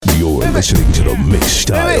listening to the mixed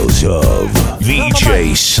styles of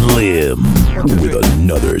VJ Slim with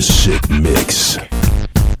another sick mix.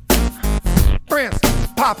 Prince,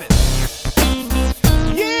 pop it.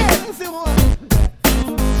 Yeah, let's see what.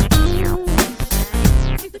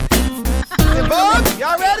 Hey, Bug,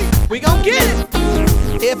 y'all ready? We gon' get it.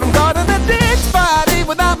 If I'm caught in a dance party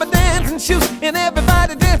without my dancing shoes and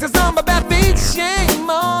everybody dances on my back feet, shame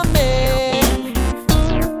on me.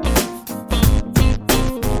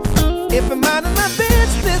 If I'm minding my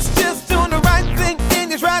business, just doing the right thing,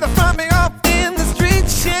 and you try to find me off in the street,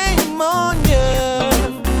 shame on you.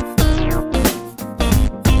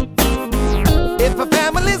 If a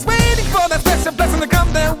family's waiting for that special blessing to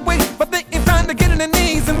come their way, but they ain't trying to get on their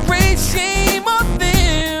knees and pray, shame on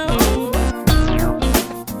them.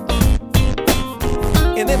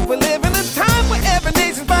 And if we live in a time where every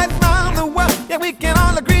nation's fighting around the world, yeah, we can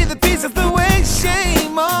all agree that peace is the way,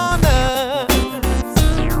 shame on us.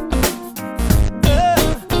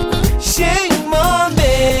 Shame on me,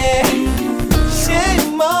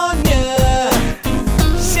 shame on you,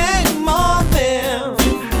 shame on them,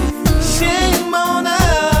 shame on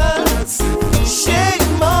us,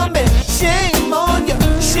 shame on me, shame on you,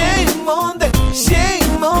 shame on them,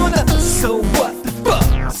 shame on us. So what the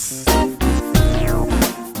fuss?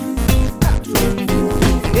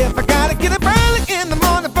 If I gotta get up early in the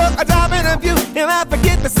morning for a job interview and I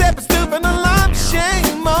forget to set the stupid alarm,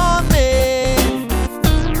 shame on me.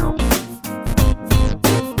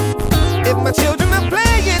 If my children are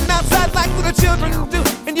playing outside like little children do,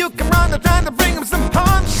 and you come round and trying to bring them some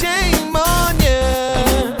harm, shame on you.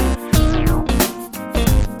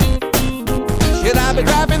 Should I be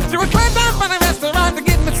driving through a closed down funny restaurant to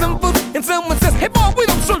get me some food, and someone says, hey boy, we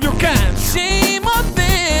don't serve your kind, shame on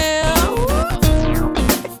them.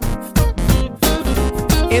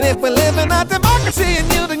 And if we're living our democracy and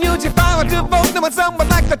you don't use your power to vote, knowing someone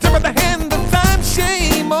like the tip of the hand of time,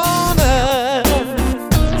 shame on us.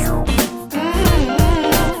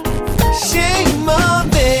 Shame on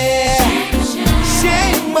them,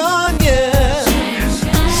 shame on you,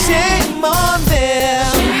 shame on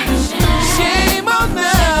them, shame on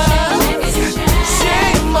us,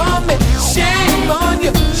 shame on me, shame on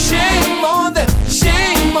you, shame on them,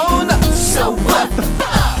 shame on us. So what the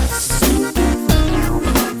fuss?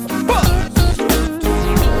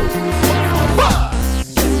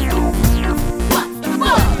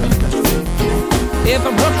 If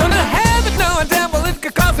I'm hooked on a habit, knowing damn well it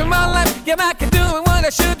could cost me my life, yeah, I can do what I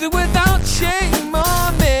should do without shame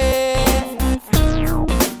on me.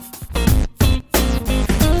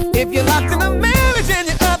 If you're locked in a marriage and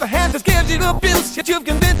your other half just gives you abuse, yet you've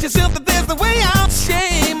convinced yourself that there's a way out,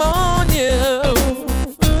 shame on you.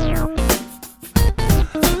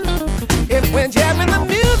 If when jamming the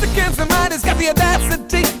music and somebody's got the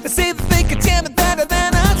audacity to say that they can jam it better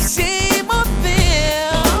than us, shame on them.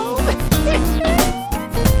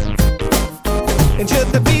 And should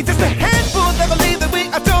there be just a handful that believe that we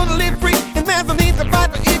are totally free and there's no need to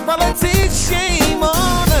fight for equality, shame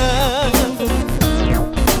on us.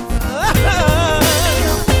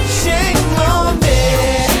 Shame on me,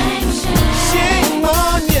 shame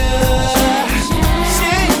on you,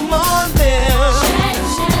 shame on them,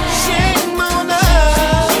 shame on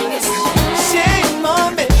us, shame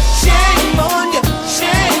on me, shame on you,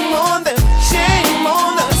 shame on them, shame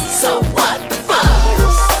on us. So what the fuck?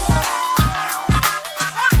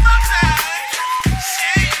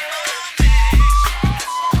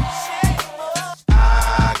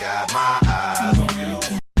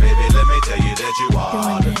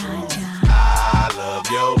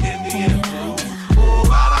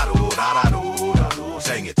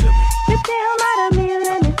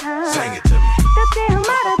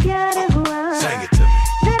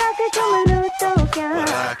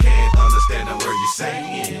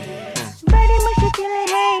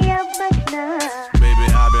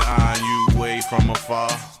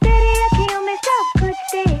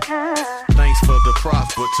 Thanks for the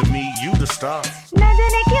props, but to me, you the star.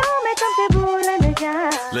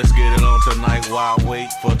 Let's get it on tonight while I wait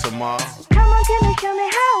for tomorrow. Come on, can you show me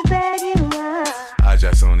how bad you are? I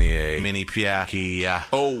just only a mini Pia.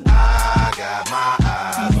 Oh, I got my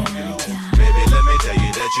eyes on you. Baby, let me tell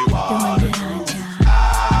you that you are the truth. I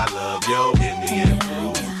love your Indian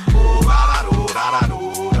food. Ooh,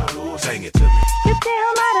 da-da-do. Sing it to me.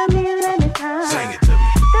 Sing it to me.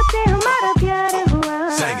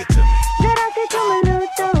 Sing it to me.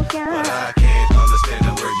 But I can't understand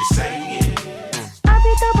the word you're saying.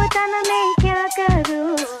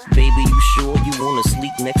 Baby, you sure you wanna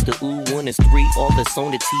sleep next to ooh? 1 is 3, all that's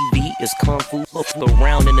on the TV is kung fu. Up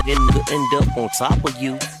around and the end up on top of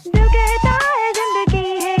you.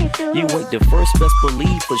 You ain't the first, best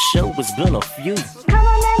believe for sure it's been a few. Come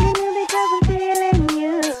on, make it new because I'm feeling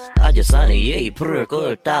you. I just signed a yay, per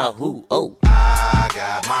tao who, oh. I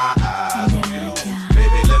got my eyes on you.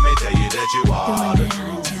 Baby, let me tell you that you are the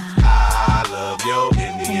truth. I love your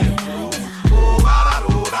Indian food. Oh,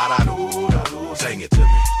 da-da-do. Sing it to me.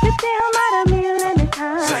 तुझसे हमारा मिलन था.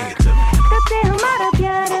 Sing it to me. तुझसे हमारा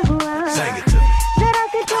प्यार हुआ. Sing it to me. जरा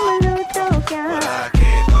सी तुम लो तो क्या. But I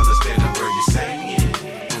can't understand the word you're saying.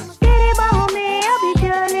 तेरे बाहों में अभी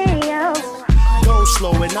चले आओ. Go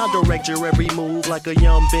slow and I'll direct your every move like a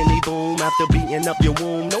young Benny Boom. After beating up your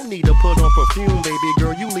womb, no need to put on perfume, baby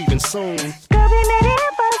girl, you leaving soon. कभी मेरे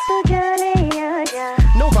पास तो चले आजा.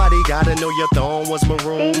 Nobody gotta know your thong was तेरी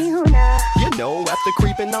maroon. हूँ ना. You know, after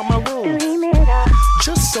creeping out my तू room. ही मेरा.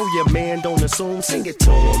 Just so your man don't assume, sing it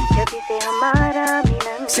to him. जभी से हमारा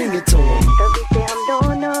मिलन. Sing it to him. तभी से हम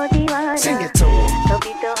दोनों दीवाना. Sing it to him.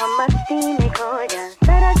 तभी तो हम मस्ती में खो जा.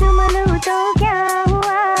 जरा तुम लो तो क्या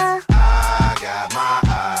हुआ. I got my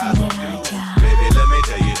eyes on you. Baby, let me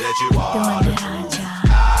tell you that you are the truth.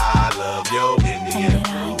 I love your Indian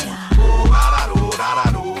food. Oh,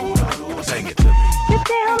 da-da-do. Sing it to me.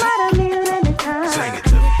 तुझसे हमारा मिलन था. Sing it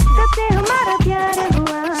to me. तुझसे हमारा प्यार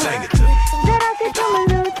हुआ. Sing it to me. जरा सी तुम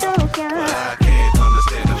लो तो क्या. But I can't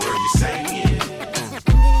understand the word you're saying.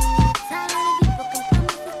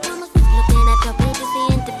 Looking at your pages,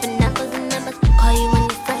 seeing different numbers and numbers. Call you when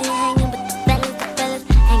you're free, hanging with the fellas.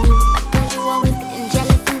 Hanging with my girls, you always getting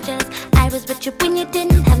jealous. I was with you when you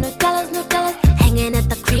didn't have no dollars. Hanging at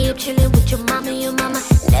the crib, chilling with your mama.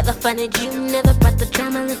 Never funded you, never brought the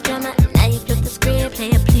drama. Now you flip the script, play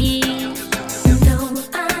it please. No,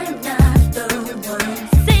 I'm not the one.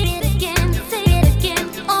 Say it again,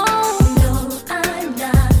 oh. No, I'm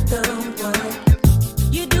not the one.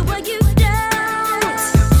 You do what you don't.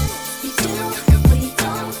 You do or you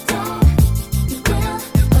don't. You will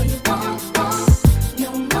or you won't. No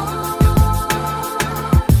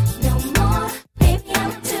more. Baby,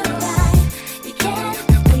 I'm too right. You can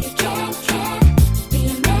or you can't. Be a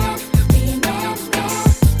man.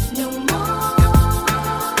 No more.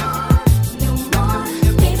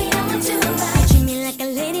 Baby, I'm too right. You treat me like a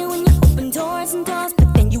lady when you open doors and doors,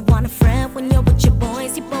 but then you want a friend when you're with your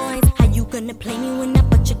boys. How you gonna play me when I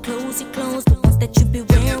put your clothes? The ones that you be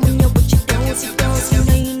wearing when you're with your girls. You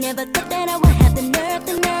know you never thought that I would have the nerve.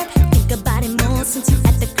 Think about it more since you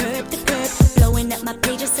at the curb. Blowing up my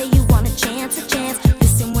page, say you want a chance.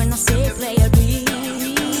 Listen when I say play a beat.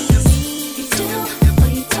 You do or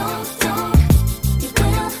you don't. You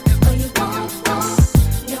will or you won't.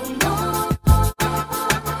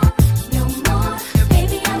 No more.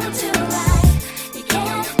 Baby, I'm too right. You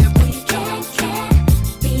can or you can't.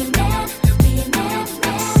 Be a man.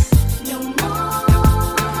 No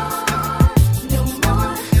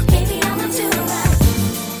more. Baby, I'm too right.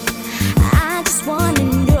 I just wanna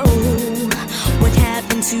know what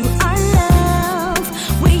happened to our love.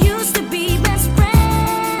 We used to be best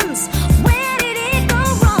friends. Where did it go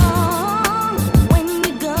wrong? When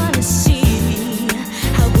you gonna see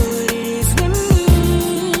how good it is with me?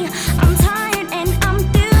 I'm tired and I'm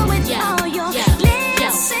through with all your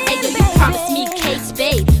listen, Hey, you baby. promised me case,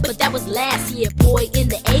 babe, but that was last year, boy, in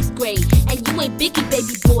the 8th grade. And you ain't Biggie,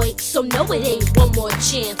 baby boy, so no, it ain't one more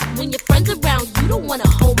chance. When your friends around, you don't wanna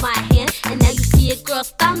hold my hand. And now you see a girl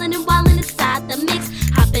styling and wilding inside the mix.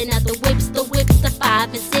 Hopping out the whips, the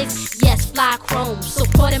 5 and 6. Yes, fly chrome,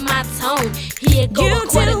 supporting my tone. Here go You a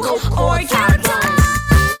quarter, do go or quarter you time don't. bomb.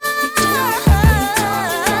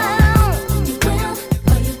 You will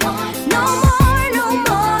or you won't. No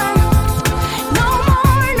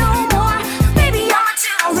more. Baby, I'm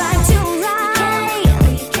too right.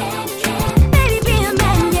 Baby, be a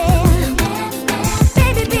man, yeah.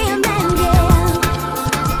 Baby, be a man, yeah.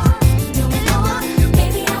 No more.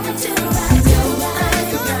 Baby, I'm too right.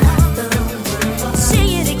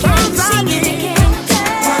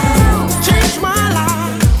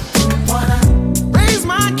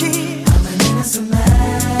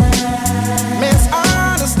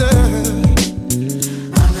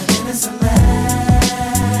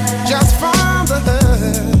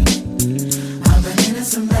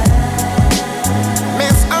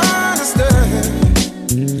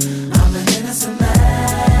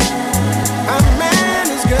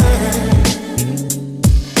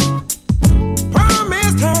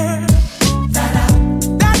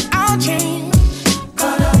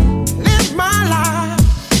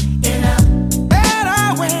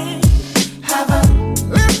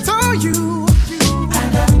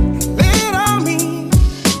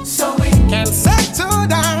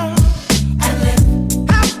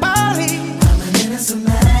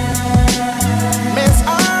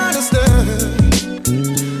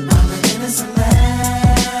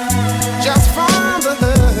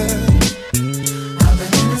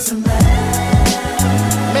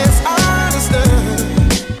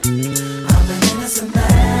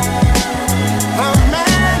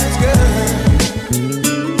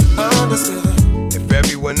 If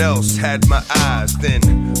everyone else had my eyes, then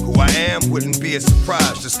who I am wouldn't be a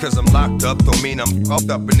surprise. Just cause I'm locked up don't mean I'm fucked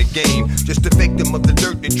up in the game. Just a victim of the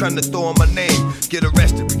dirt they trying to throw on my name. Get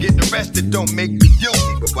arrested, but getting arrested don't make me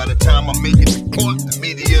guilty. But by the time I make it to court, the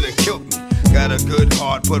media done killed me. Got a good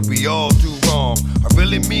heart, but we all do wrong. I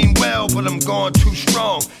really mean well, but I'm going too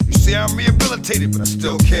strong. You say I'm rehabilitated, but I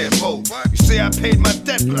still can't vote. You say I paid my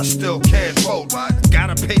debt, but I still can't vote. I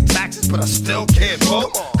gotta pay taxes, but I still can't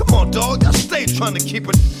vote. Come on, dog, I stay trying to keep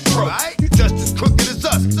it broke. You just as crooked as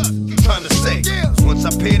us, you trying to say. Once I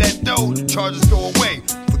pay that dough, the charges go away.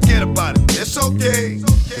 Forget about it, it's okay.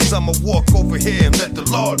 Cause I'ma walk over here and let the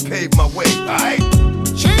Lord pave my way, alright?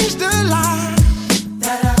 Change the life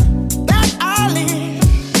that I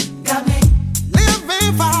live. Got me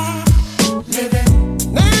living far, living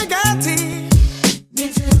negative.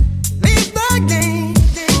 Need to leave the game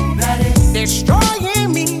that is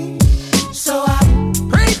destroying me. So I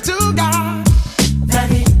pray to God that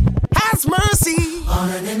He has mercy on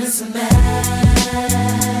an innocent man.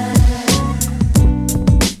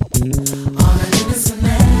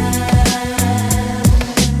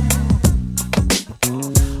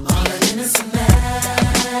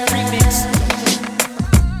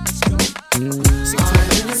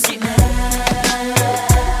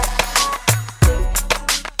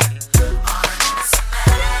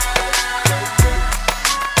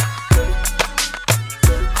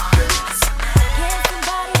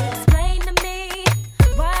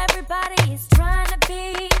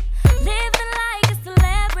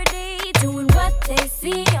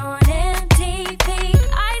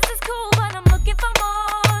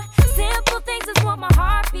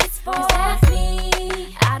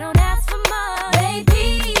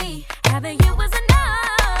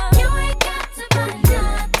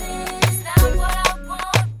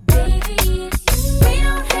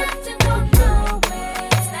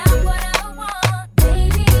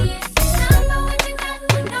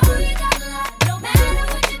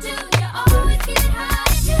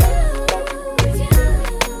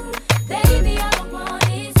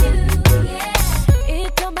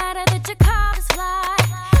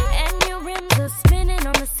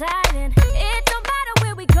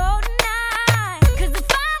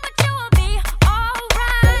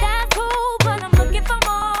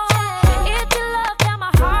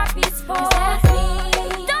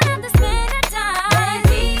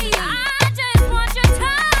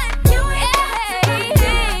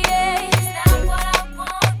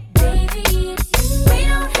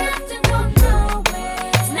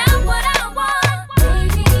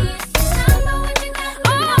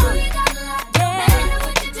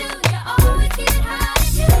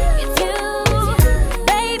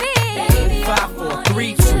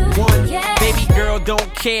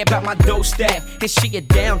 Care about my doorstep, and she a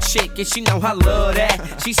down chick, and she know I love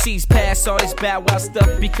that. She sees past all this bad wild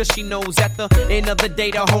stuff because she knows at the end of the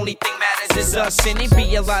day the only thing matters is us. And it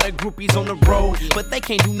be a lot of groupies on the road, but they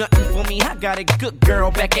can't do nothing for me. I got a good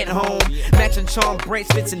girl back at home, matching charm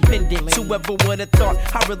bracelets and pendants. Whoever would've thought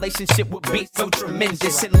our relationship would be so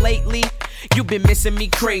tremendous? And lately, you been missing me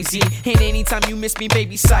crazy, and anytime you miss me,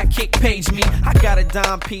 baby, sidekick page me. I got a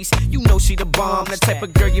dime piece, you know she the bomb, the type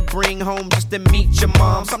of girl you bring home just to meet your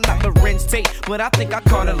mom. I'm not Lorenz Tate, but I think I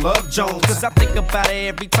call her Love Jones. Cause I think about her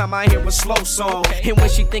every time I hear a slow song. And when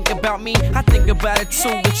she think about me, I think about it too.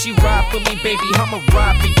 When she ride for me, baby, I'ma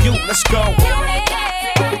ride for you. Let's go.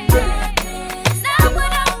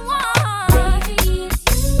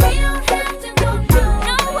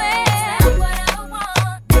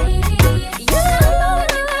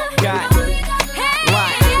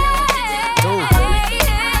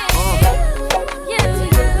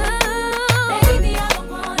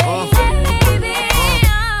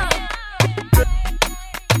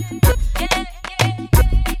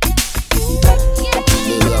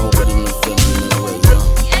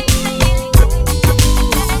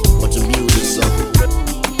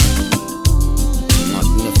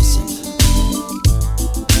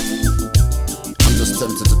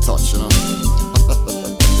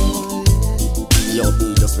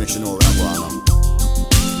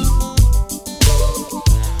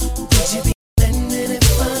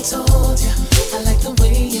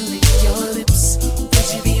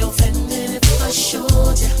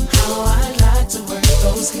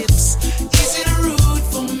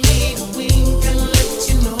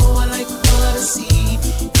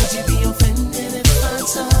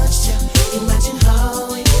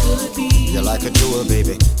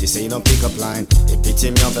 Baby, This ain't no pickup line, it pity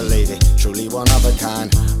me of a lady, truly one of a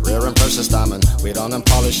kind. Rare and precious diamond, with on and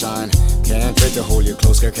polish shine. Can't wait to hold you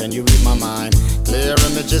close, girl, can you read my mind? Clear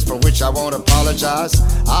images for which I won't apologize.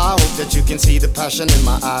 I hope that you can see the passion in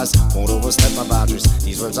my eyes. Won't overstep my boundaries,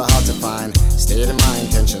 these words are hard to find. Stating my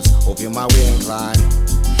intentions, hope you're my way inclined.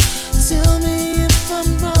 Tell me if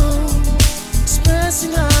I'm wrong,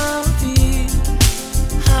 expressing how I feel.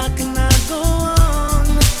 How can I go on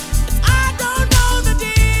if I don't know the deal?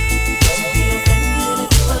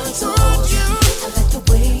 If I told you I like the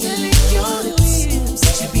way you lick your lips,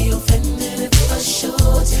 would you be offended if I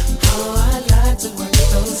showed you how I like to work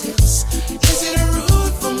those hips? Is it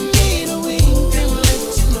rude for me to wink and let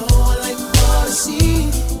you know I like what I see?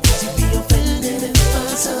 Would you be offended if I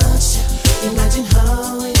touch you? Imagine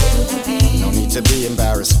how it could be. No need to be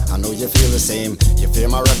embarrassed, I know you feel the same. You feel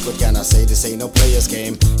my record, can I say this ain't no player's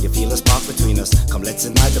game? You feel a spark between us, come let's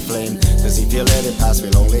ignite the flame. Cause if you let it pass,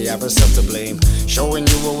 we'll only have ourselves to blame. Showing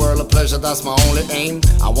you a world of pleasure, that's my only aim.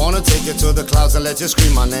 I wanna take you to the clouds and let you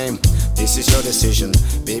scream my name. This is your decision,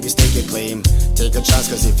 baby, stake your claim. Take a chance,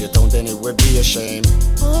 cause if you don't, then it would be a shame.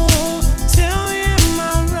 Oh, tell me am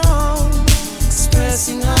I wrong,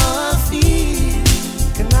 expressing how I feel?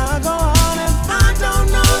 Can I go on if I don't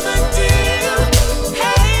know the deal?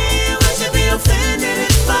 Hey, would you be offended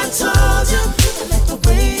if I told you I like the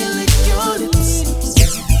way you lick your lips?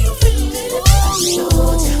 Would you be offended if I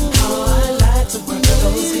showed you how I like to work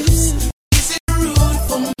those hips? Is it rude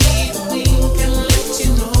for me to wink and let you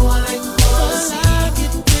know I like what I see?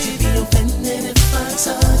 Would you be offended if I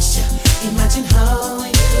touched you? Imagine how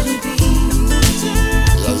it could be.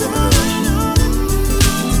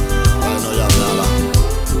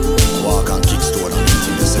 Walk on Kickstone and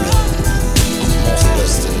into the cement. I'm most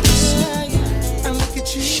blessed in this. And look at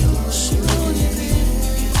you.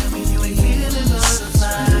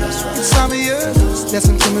 It's obvious there's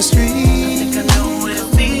some chemistry. I think I know what it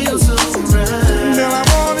feels so right. Girl, I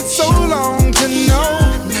wanted so long to know.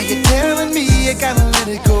 Now you're telling me you gotta let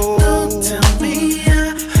it go. Don't tell me I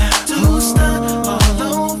have to start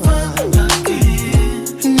all over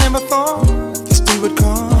again. Never thought this day would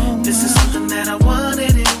come. This is something that I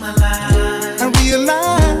wanted in my life. I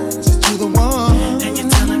realize that you're the one, and you're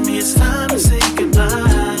telling me it's time to say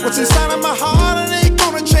goodbye. What's inside of my heart, it ain't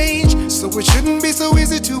gonna change, so it shouldn't be so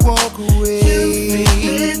easy to walk away.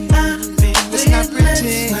 Let's not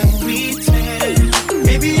pretend.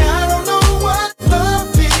 Maybe I don't know what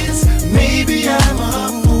love is. Maybe I'm a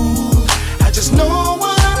fool. I just know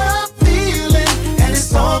what I'm feeling, and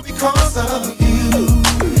it's all because of you.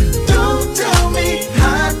 Don't tell me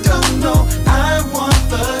I don't know. I want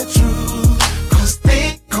the truth. Cause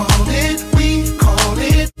they call it, we call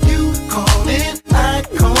it, you call it, I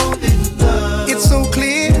call it love. It's so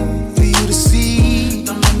clear for you to see.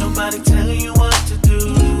 Don't let nobody tell you what to do.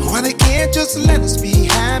 Why they can't just let us be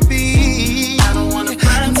happy. I don't wanna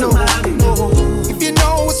find somebody new. If you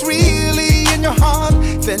know what's really in your heart,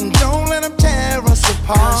 then don't let them tear us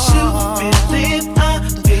apart. Cause you feel it, I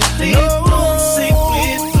feel it. Don't sink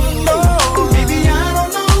with blue. Maybe I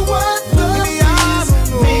don't know what love is.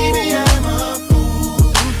 Maybe I'm a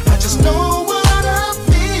fool. I just know what I'm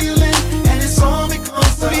feeling, and it's all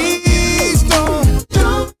because of you. Please don't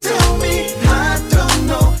tell me I don't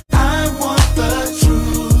know. I want the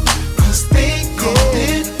truth. Cause they call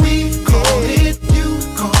it, we call it, you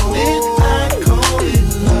call it, I call it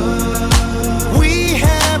love. We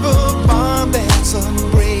have a bond that's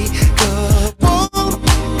unbreakable,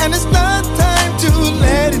 and it's not time to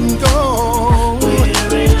let it go.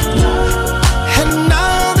 And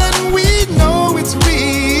now that we know it's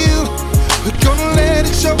real, we're gonna let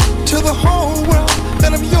it show to the whole world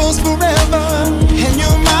that I'm yours forever, and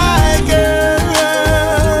you're my girl.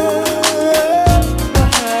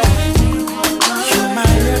 You're my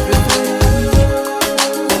everything.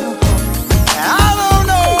 I don't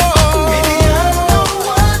know. Maybe I don't know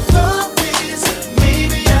what love is.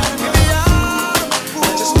 Maybe I'm a fool. I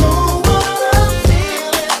just know what I'm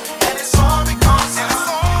feeling, and it's all because of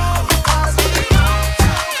you.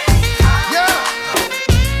 Yeah.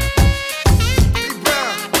 Big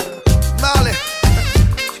Brown, Molly.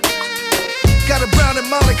 Got a Brown and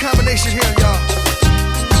Molly combination here, y'all.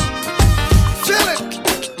 Feel it.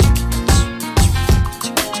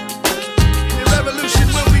 The revolution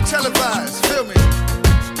will be televised. Feel me.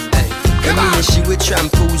 Come on. She with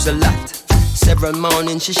shampoos a lot. Several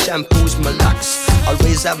mornings she shampoos my locks.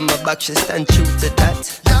 Always have my back, she stand true to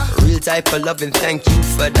that. Real type of loving, thank you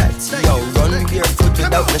for that. Yo, run barefoot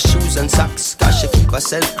without no shoes and socks. Cause she keep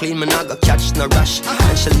herself clean, man, I got catch no rush.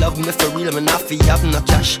 And she love me for real, man, I feel have no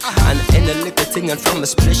cash. And any little thing and from a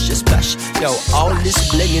splish, a splash. Yo, all this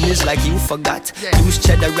blinging is like you forgot. Use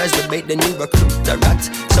cheddar as the bait, then you recruit the rat.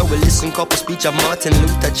 So we listen couple speech of Martin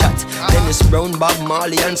Luther chat. Dennis Brown, Bob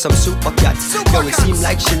Marley and some super cat. Yo, it seem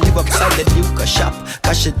like she live upside the Duke shop.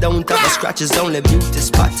 Cause she don't have a scratch, it's only beauty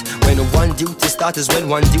spot. When one duty start is when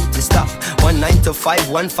one duty stop. 1 9 to 5,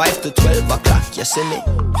 1 5 to 12 o'clock, you see me?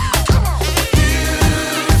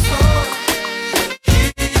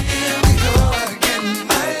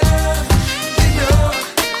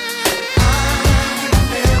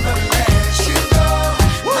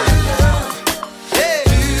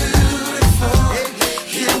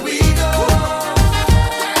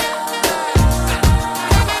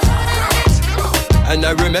 And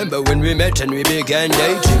I remember when we met and we began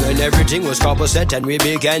dating, and everything was couple set and we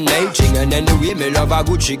began mating. And then the way me love her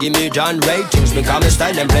good, she give me John ratings. Me call me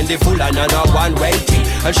style and plentiful and I know one waiting.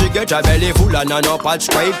 And she get her belly full and I know pot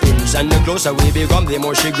scrapings. And the closer we become, the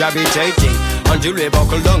more she gravitating. Until we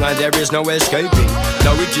buckle down and there is no escaping.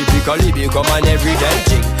 Now we typically become an everyday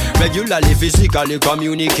thing. Regularly, physically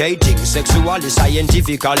communicating. Sexually,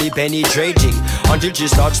 scientifically penetrating. Until she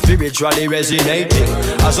starts spiritually resonating.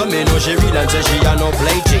 As for me know she real and say she a no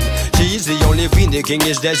plating. She is the only queen the king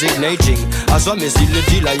is designating. As for me still the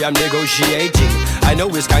deal I am negotiating. I know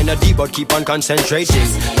it's kinda deep but keep on concentrating.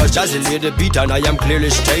 Cause Jazzy lay the beat and I am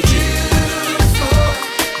clearly stating.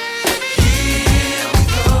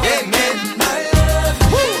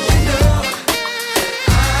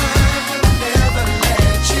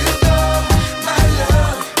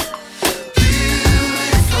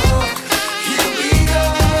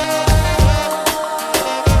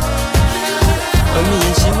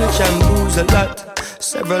 A lot.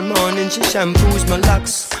 Several mornings she shampoos my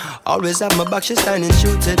locks. Always have my back, she standing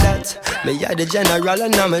true to that. Me are the general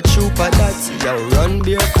and I'm a trooper that. Yo, run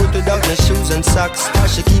barefoot without no shoes and socks.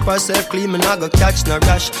 Cause she keep herself clean, man, I go catch no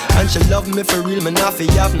rash. And she love me for real, man, I feel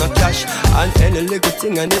have no cash. And any little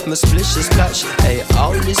thing and if my splish is splash. Hey,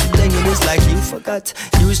 all this blinging is like you forgot.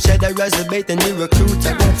 Use cheddar as the bait and you recruit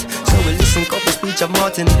a rat. So we listen couple speech of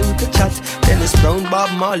Martin Luther chat. Dennis Brown,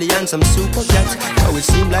 Bob Marley and some super cats. Now it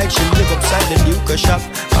seem like she live upside the Duke shop.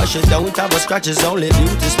 Cause she don't have a scratch, it's only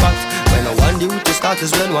beauty spot. When I one duty start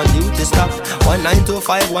is when one duty stop. 1 9 to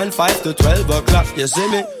 5, 1 5 to 12 o'clock, you see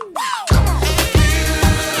me?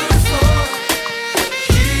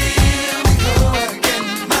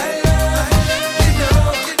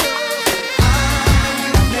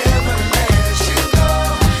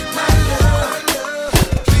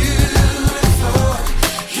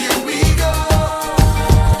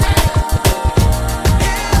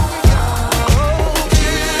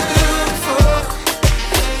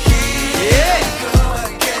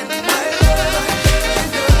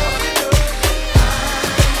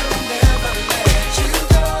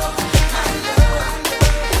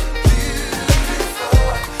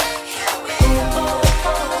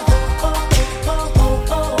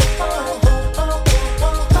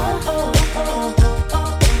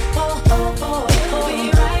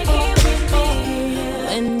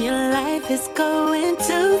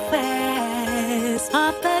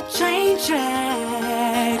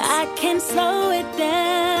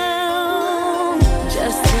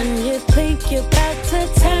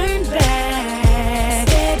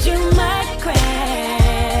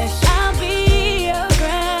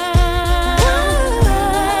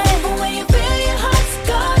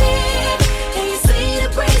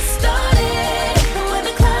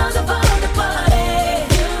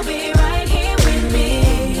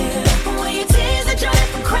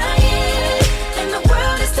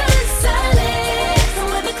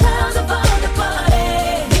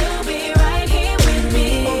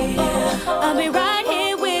 I'll be right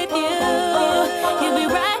here with you. You'll be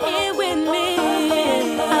right here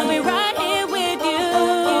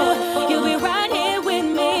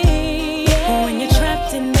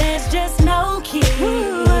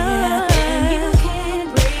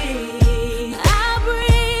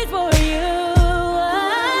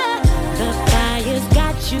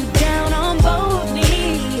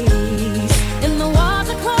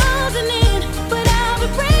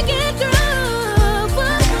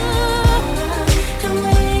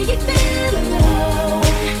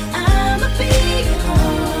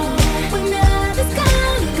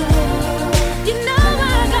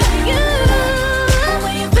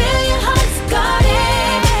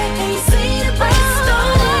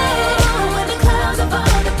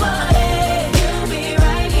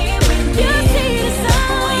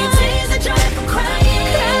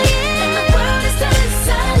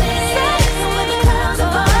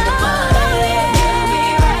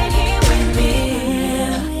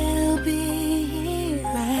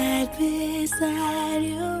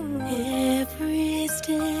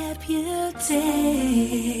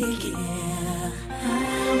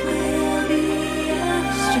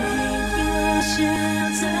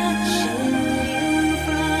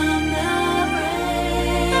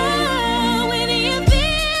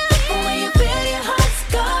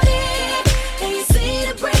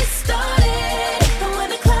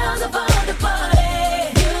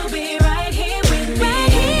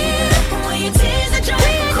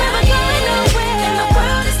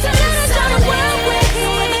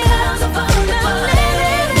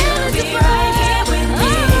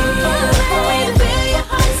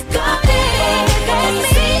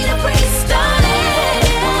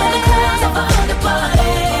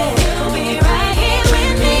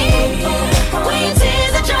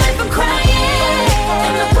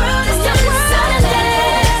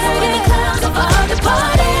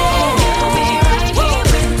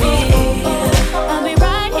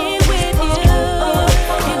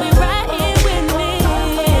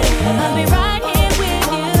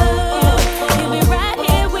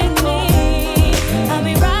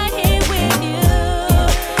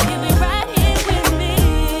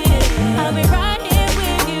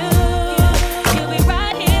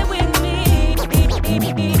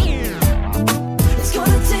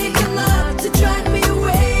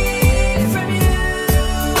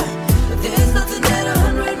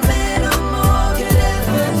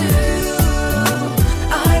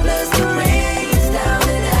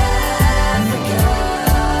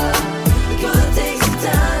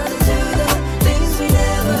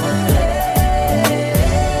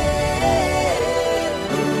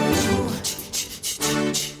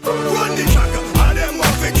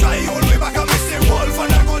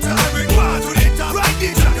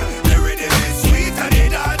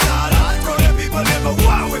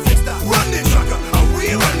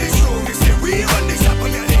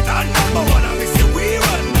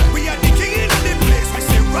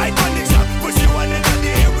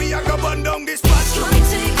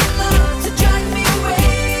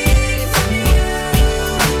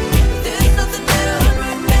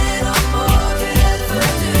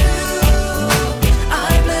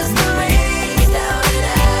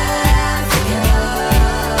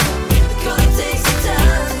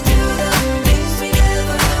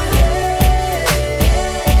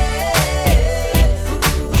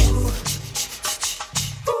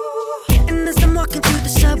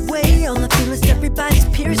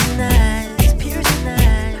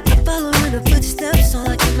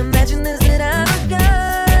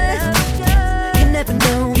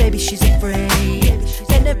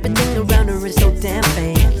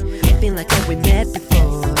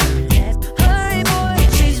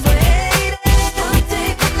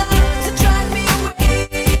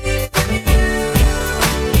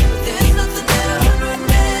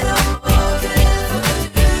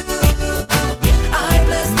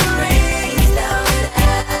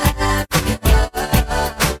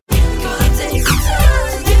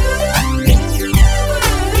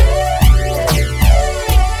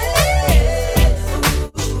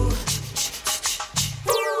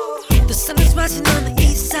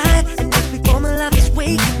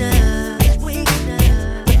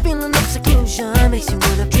makes you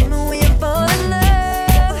wanna dream away and fall in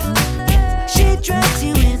love. She drags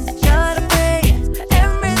you in, not afraid.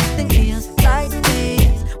 Everything feels right to me.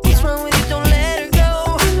 What's wrong with you? Don't let her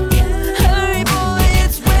go. Hurry, boy,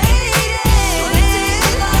 it's waiting. It's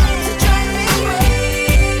to drive me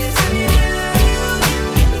crazy.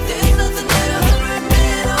 There's nothing that 100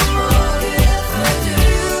 men or more could ever do.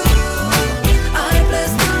 I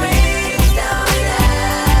bless the rains down in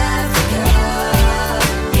Africa.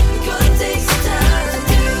 Gonna take some time to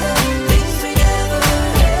do the things we never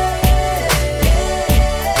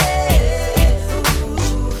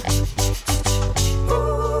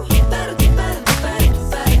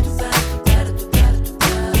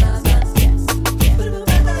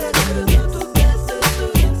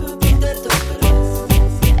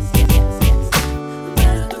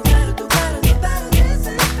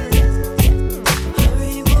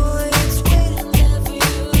Hurry, boy, it's waiting there for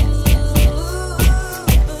you.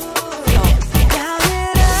 Down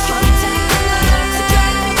it up. Gonna take the night to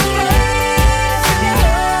drive me crazy.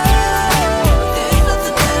 There's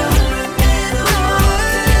nothing that 100 men or more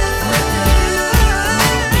could ever do.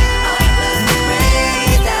 I bless the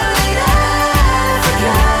rains down in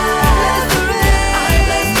Africa. I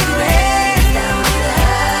bless the rains down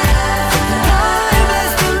in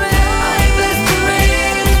Africa. I bless the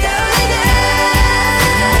rains down in Africa.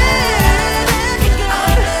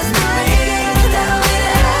 I bless the rains down in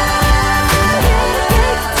Africa.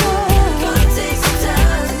 Gonna take some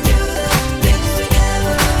time to do the things we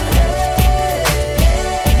never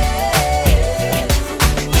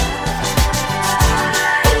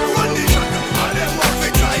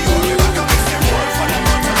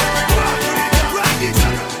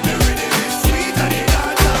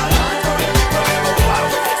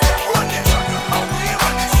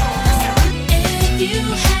If you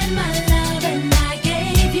had my love and I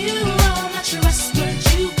gave you all my trust,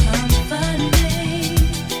 would you comfort me?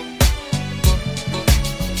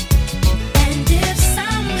 And if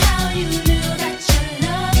somehow you knew that your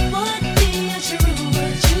love would be untrue,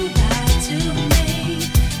 would you lie to me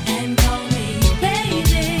and call me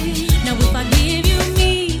baby? Now if I give you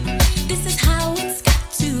me, this is how it's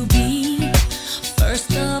got to be.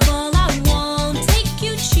 First of all, I won't take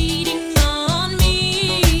you cheating on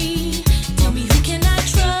me. Tell me, who can I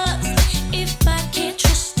trust if I can't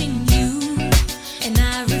trust in you? And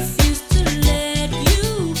I refuse to let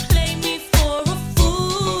you play me for a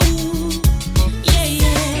fool. Yeah,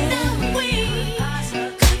 yeah. Now we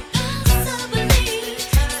could possibly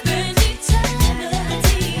spend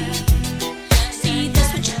eternity. See,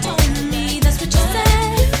 that's what you told me, that's what you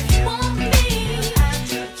said. Want me?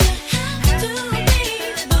 You have to be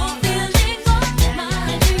the feeling of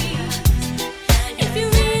my dreams. If you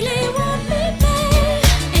really want me, babe.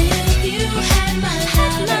 If you had my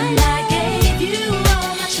love and I gave you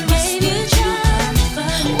all my trust, would you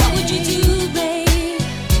comfort me? What would you do, babe?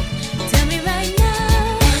 Tell me right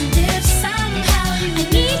now. And if somehow you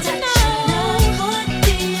need to know, would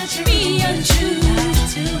be untrue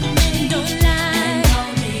to me, don't lie.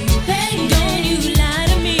 Don't you lie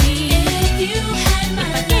to me. If you had my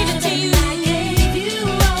love and I gave you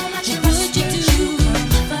all my trust, what would you do?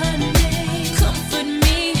 Comfort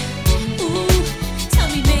me. Ooh, tell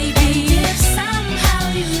me, baby. If somehow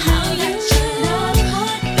you know that your love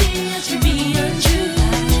would be untrue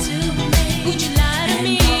to me, would you lie to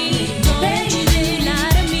me? Don't you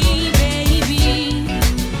lie to me, baby.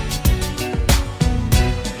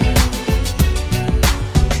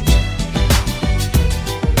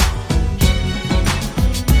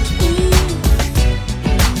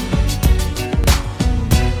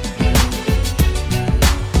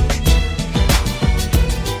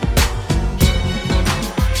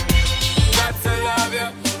 Got to love you,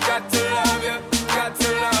 got to love you, got to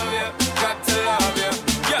love you, got to love you.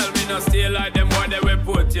 Girl, me no stay like them boy, they will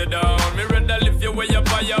put you down. Me rather lift you way up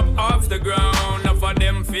high up off the ground. Enough of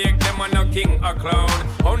them fake, them are no king or clown.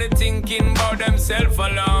 Only thinking about themself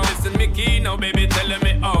alone. Listen me key now, baby, telling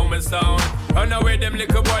me how me sound. Run away them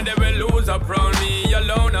little boy, they will lose up round me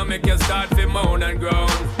alone. I make you start to moan and groan.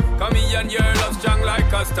 Come here and your love strong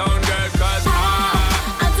like a stone girl, cause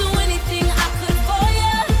I'll do anything I could for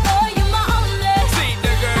you my only. see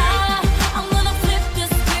the girl. I'm gonna flip the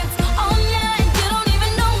script on ya and you don't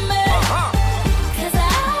even know me. Cause I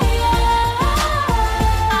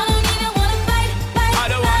don't even wanna fight. I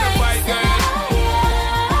don't wanna fight, girl.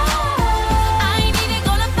 I ain't even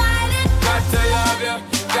gonna fight it. Got to love you,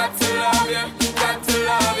 got to love you, got to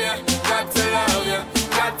love you, got to love you,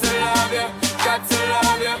 got to love you, got to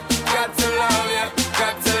love you, got to love you,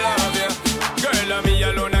 got to love you. Girl,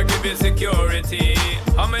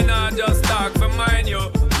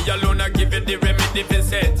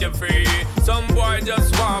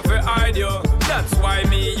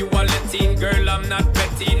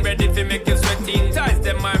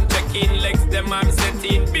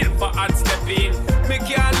 loving. Me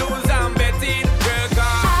can't lose, I'm betting. Girl,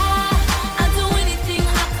 come. I'd do anything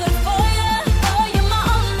I could for you. Oh, you're my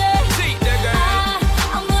only. See the girl.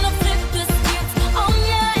 I'm gonna flip the script on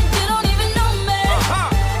ya, and you don't even know me.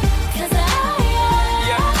 Cause I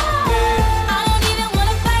don't even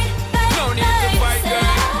wanna fight. No need to fight,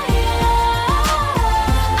 girl.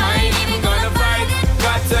 I ain't even gonna fight.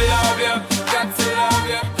 Got to love you, got to love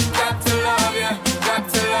you, got to love you, got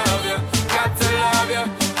to love you, got to love you,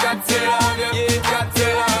 got to love you, yeah, got to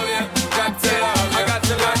love you, got to love you, I got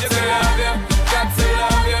to love you, got to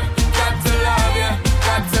love you, got to love you,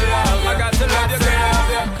 got to love you, I got to love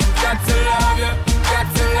you, got to love you, got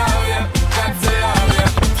to love you, got to love you.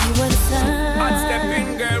 You were the sun. Hot stepping,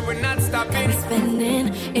 girl, we're not stopping. Spinning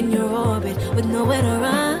in your orbit with nowhere to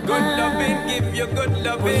run. Good loving, give you good Well,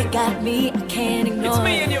 loving. you got me, I can't ignore. It's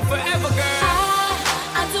me and you forever, girl.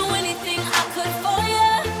 I'd do anything I could for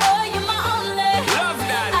you. Oh, you're my only. Love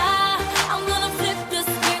that. I'm gonna flip the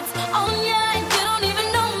script on ya, and you don't even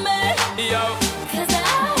know me. Yo, Cause I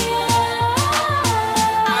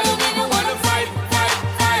don't even wanna fight.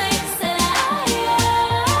 said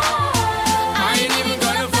I ain't even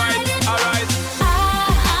gonna fight. Alright.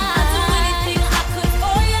 I'd do anything I could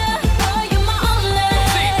for you. Oh, you're my only.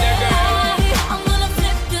 See there, girl. I'm gonna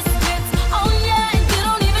flip the script on ya, and you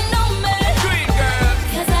don't even know me. Do it, girl.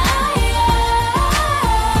 Cause I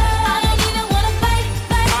don't even wanna fight.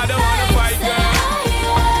 I don't wanna fight, girl.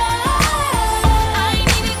 I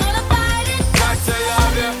ain't even gonna fight it. Got to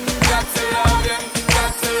love you, got to love you,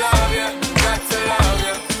 got to love you, got to love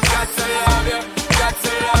you, got to love you, got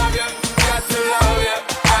to love you, got to love you,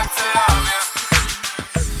 got to love you.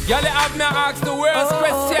 Y'all have me ask the worst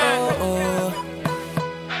question.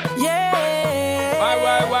 Yeah.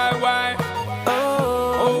 Why?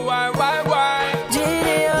 Oh, why?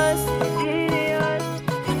 Genius.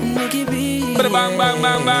 Nicky B. Bang,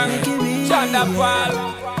 bang. Shut up, Paul.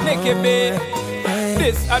 Nicky B.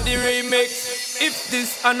 This are the remix. If this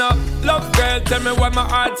are not love, girl, tell me why my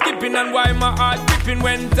heart skipping and why my heart tripping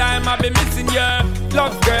when time I be missing you.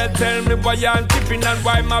 Love, girl, tell me why I'm tripping and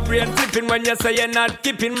why my brain tripping when you say you're not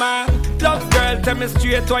keeping my love, girl, tell me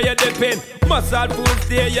straight why you're dipping. Muscle fools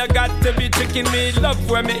there, you got to be tricking me. Love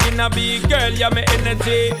where me in a big girl, you're my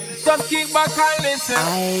energy. Just kick back and listen.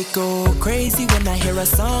 I go crazy when I hear a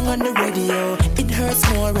song on the radio. It hurts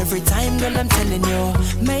more every time, girl, I'm telling you.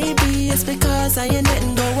 Maybe it's because I ain't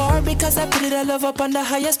letting go, or because I put it all love up on the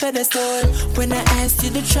highest pedestal. When I asked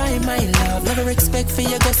you to try my love, never expect for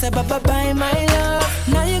you go say bye-bye, my love.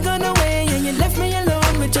 Now you're gone away and you left me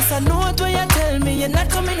alone with just a note where you tell me you're not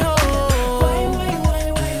coming home. Why?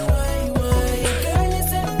 Girl, you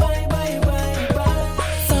said bye.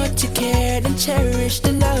 Thought you cared and cherished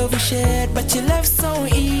the love we shared, but you left so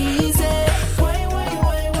easy. Why?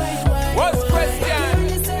 What's question? Girl,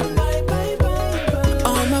 you said bye.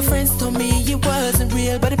 All my friends told me you wasn't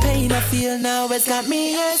real, but the pain I feel now has got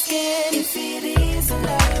me asking if it is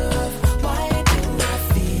love. Why do I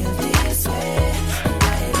feel this way?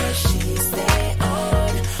 Why does she stay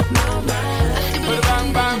on my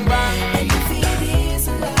mind? Bang. And if it is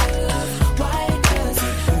love, why does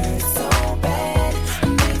it hurt so bad?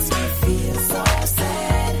 Makes me feel so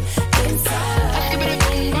sad inside.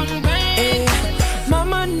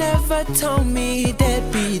 Mama never told me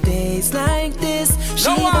there'd be days like this.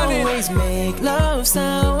 She'd always make love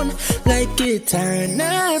sound like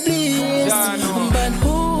eternal bliss. But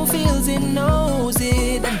who feels it knows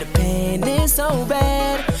it, and the pain is so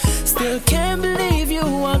bad. Still can't believe you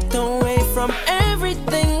walked away from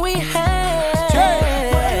everything we had.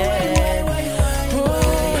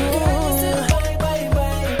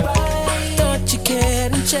 Thought you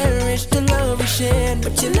cared and cherished the love we shared,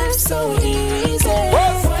 but you left so easy.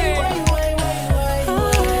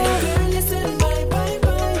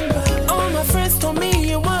 All my friends told me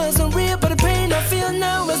you wasn't real, but the pain I feel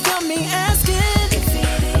now has got me asking if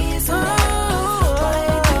it is love. Why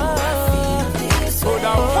do I feel this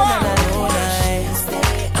way?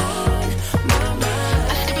 Stay on my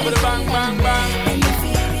mind. Bang. And if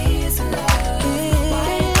it is love,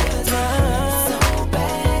 why does it hurt so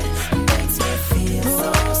bad? Makes me feel so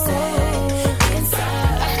sad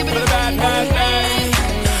inside.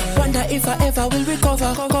 Wonder if I ever will recover.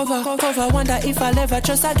 Wonder if I'll ever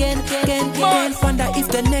trust again. Wonder if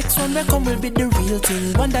the next one will come will be the real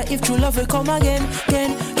thing. Wonder if true love will come again.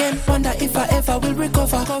 Wonder if I ever will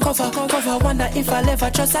recover. Wonder if I'll ever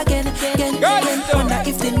trust again. Wonder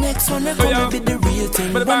if the next one will come will be the real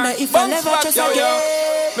thing. Wonder if I'll ever trust again.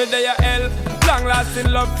 Me there L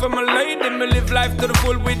Long-lasting love for my lady. Me live life to the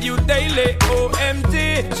full with you daily.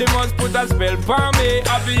 OMG, she must put a spell for me.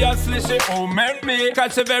 Obviously she owned me.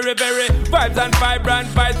 Cause she very, very vibes and vibrant,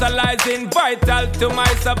 vitalizing, vital to my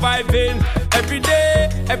surviving. Every day,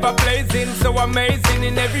 ever blazing, so amazing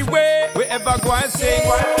in every way. We ever go and sing.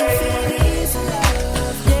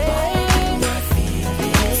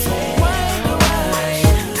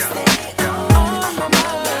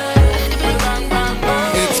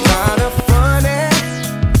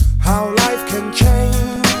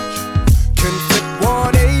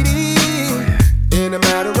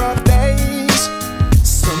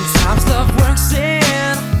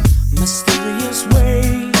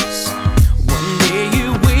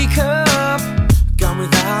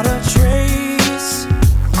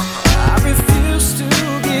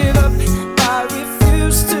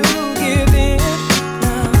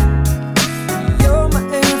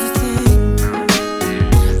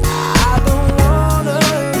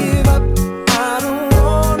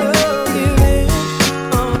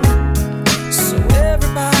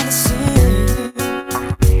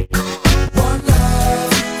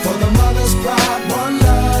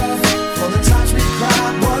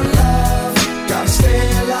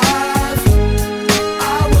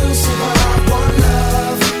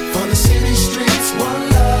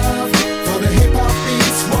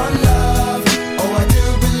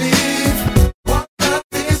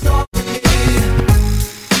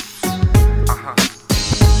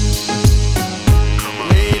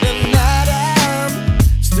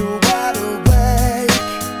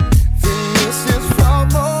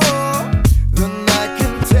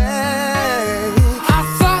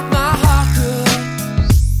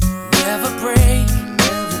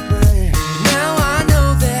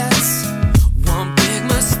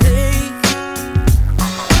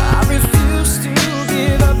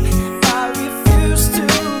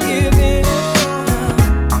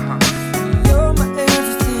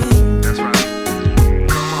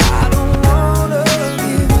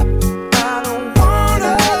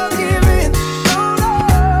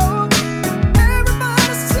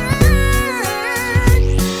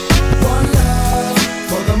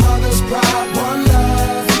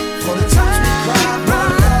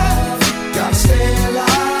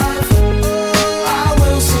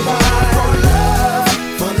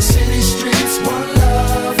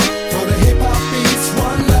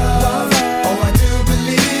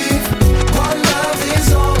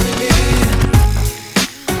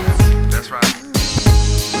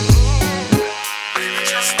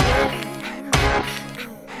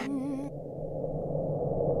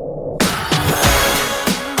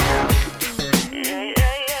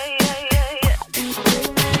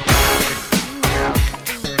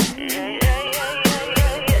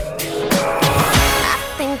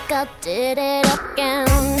 Did it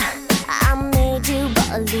again. I made you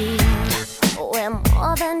believe we're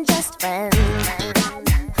more than just friends.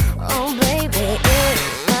 Oh baby, it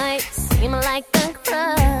might seem like a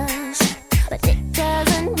crush, but it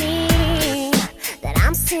doesn't mean that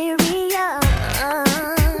I'm serious.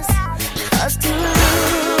 'Cause to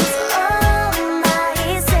lose all my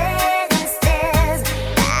senses,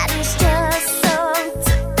 that is just so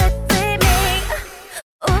typically me.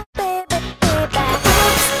 Oh baby, baby,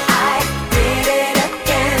 oops, I did it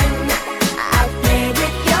again. I played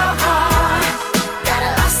with your heart, got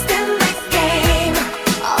lost in the game.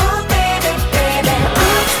 Oh baby, baby,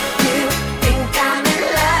 oops, you think I'm in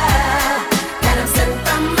love, that I'm sent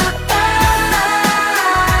from above.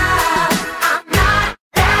 I'm not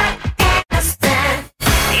that innocent.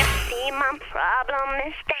 You see my problem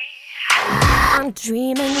is that I'm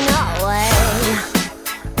dreaming away,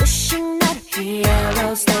 wishing that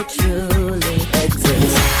heroes they truly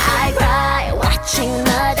exist. I cry watching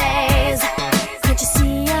the days. Can't you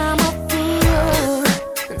see I'm a fool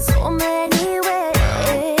in so many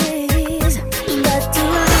ways? But to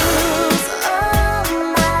lose all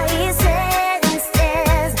my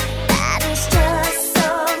senses, that is just so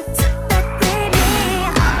typically me.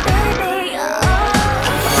 Oh baby, oh,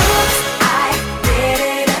 oops, I did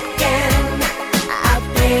it again. I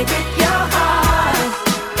played with your heart,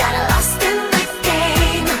 got lost in the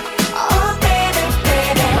game. Oh baby,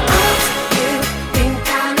 baby, oops, you think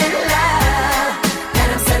I'm in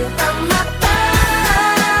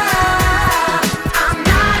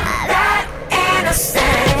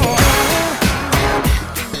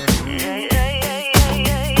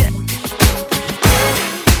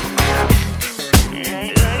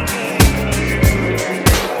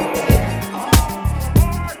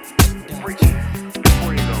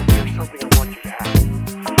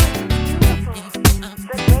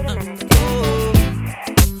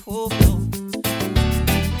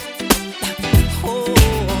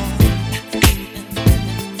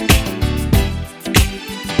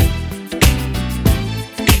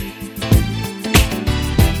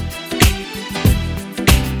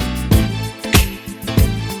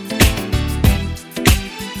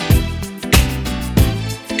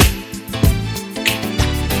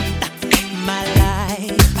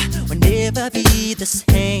the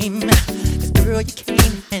same. 'Cause girl, you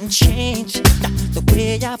came and changed the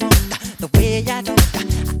way I walk, the way I talk.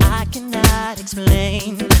 I cannot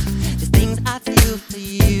explain the things I feel for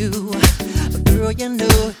you. But girl, you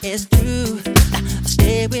know it's true.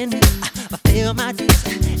 Stay with me, fulfill my dreams,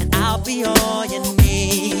 and I'll be all you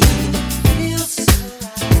need. Feels so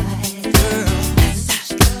right, girl. Such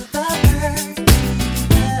the perfect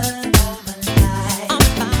love all my life. All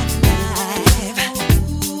my life.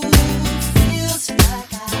 Ooh, feels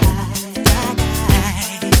like I found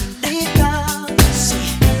perfect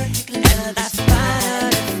love. That's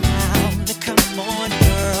fine now. Come on,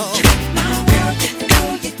 girl. My world, you know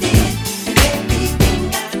you did everything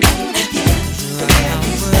I wanna give. There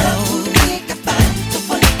is no way to find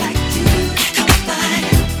someone like you. Come find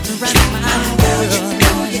my world, you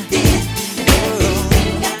know you did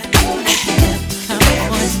everything I wanna give.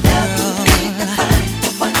 There is no way to find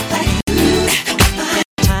someone like you.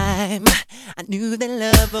 Time I knew that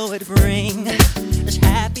love would bring this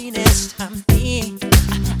happiness I'm being.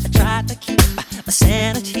 I tried to keep my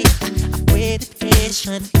sanity. I waited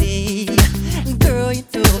patiently. Girl, you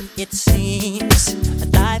know it seems my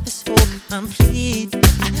life is so complete.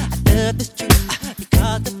 I love this truth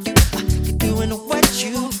because of you. You're doing what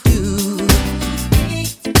you do.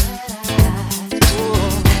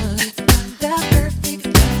 The perfect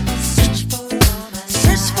love I search for all my life.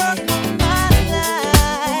 Search for all my life.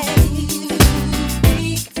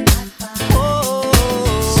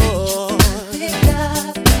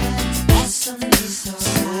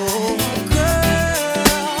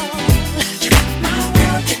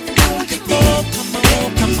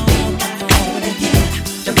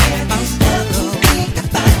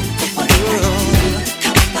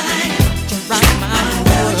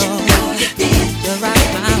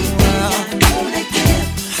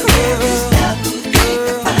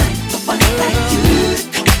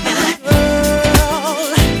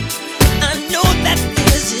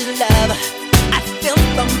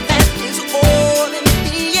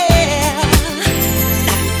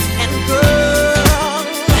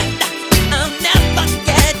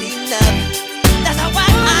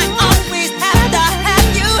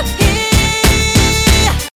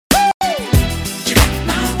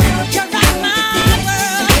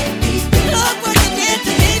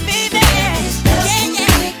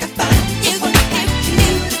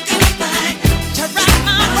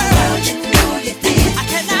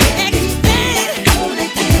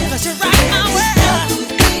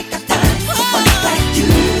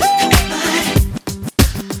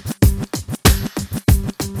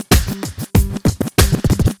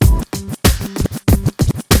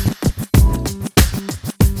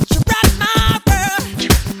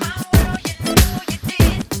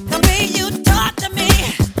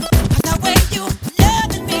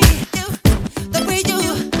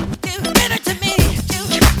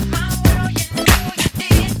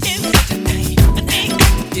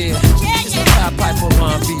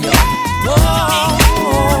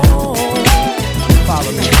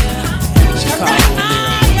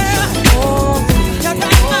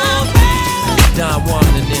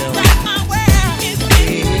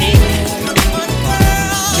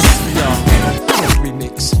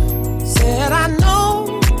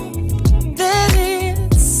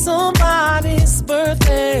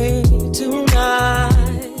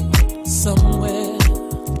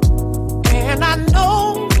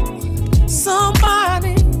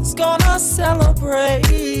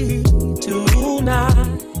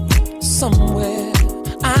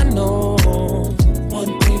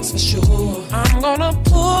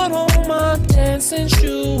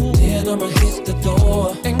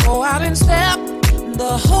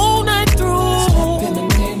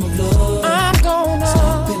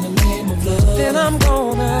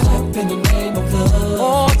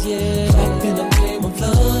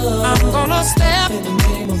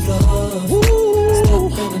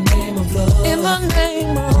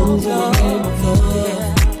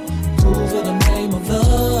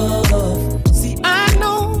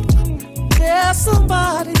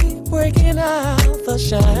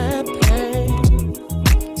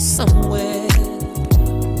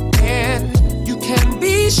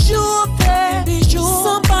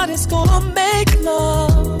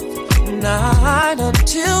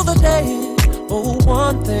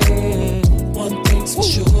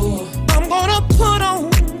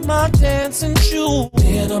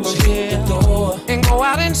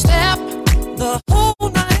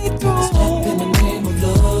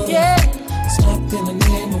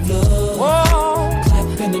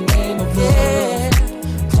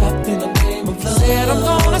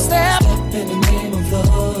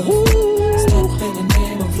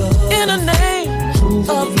 In the name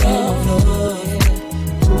of love.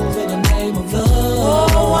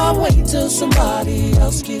 somebody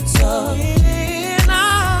else gets up.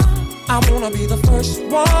 I wanna be the first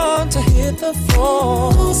one to hit the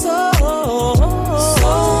floor. So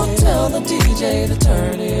tell the DJ to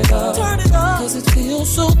turn it up. Cause it feels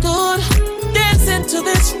so good. Dancing to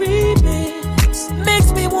this remix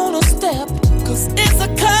makes me wanna step. Cause it's a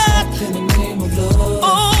cut in the name of love.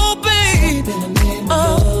 Oh babe, in the name of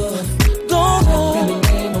love. Go on, in the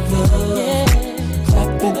name of love. Yeah.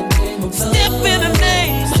 Clap in the name of love. Step in the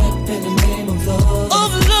name. Step in the name of love.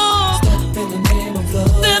 Of love. Step in the name of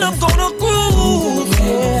love. Then I'm gonna groove.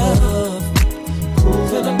 Yeah.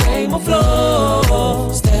 Groove in the name of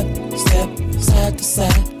love. Step, step, side to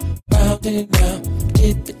side, round and round.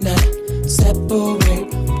 Get it now. Separate,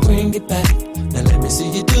 bring it back. Now let me see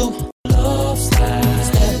you do. Love slide.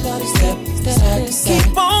 Step by step, side to side.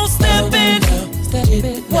 Keep on stepping. Step it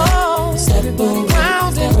now. Separate,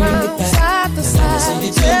 round and round, side to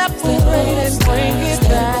side. Separate and bring it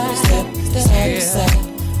back. Step, side to side,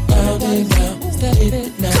 round and round. Step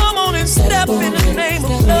it now. Come on and step in the name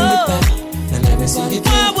of love. Now let me see you do.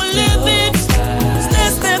 While we're living,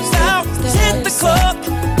 step out, hit the club.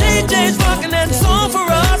 DJ's rocking that song for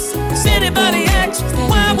us. If anybody asks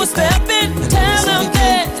why we're stepping, tell them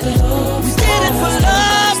that we did it for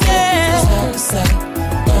love, yeah.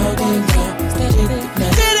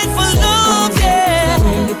 Did it for love, yeah.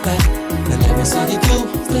 Now let me see you do.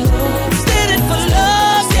 Did it for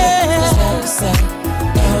love, yeah.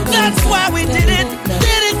 That's why we did it.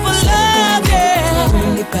 Did it for love, yeah.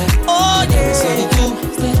 Oh yeah. Did it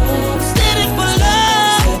for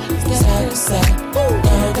love. Did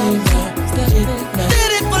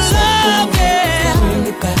it for love, yeah.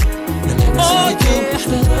 Oh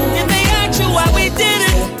yeah. If they ask you why we did it,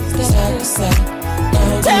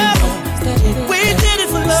 tell them we did it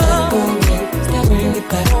for love. Oh yeah.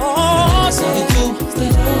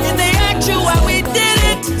 If they ask you why we did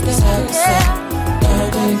it, yeah.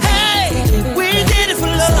 Hey, we did it for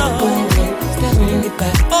love.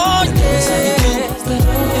 Oh yeah.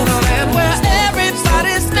 In a land where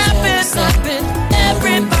everybody's snapping,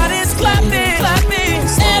 everybody's clapping,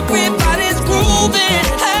 everybody's grooving.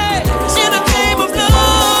 Hey, in the name of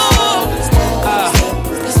love.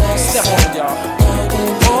 Step on it, y'all.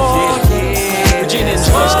 Oh yeah. Virginia and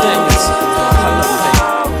George Daniels. I love that.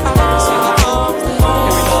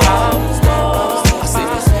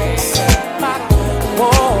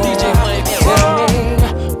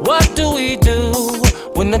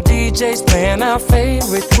 When the DJ's playing our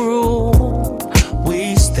favorite groove,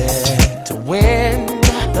 we stand to win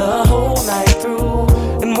the whole night through.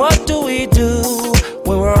 And what do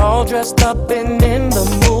when we're all dressed up and in the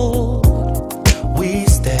mood? We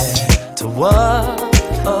stand to what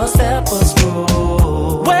a step was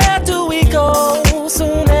through. Where do we go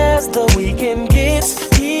soon as the weekend gets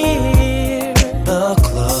here? The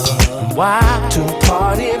club. Why? To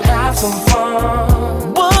party and have some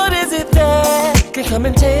fun. What is it that can come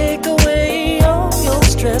and take away all your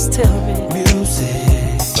stress? Tell me. Music.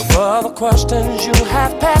 The other questions you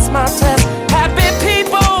have passed my test. Happy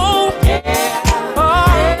people. Yeah. Oh,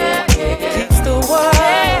 yeah. Keeps the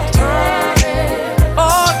world turning.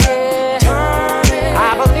 Oh, yeah. Turning. I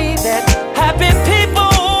believe that happy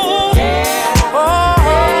people. Yeah. Oh,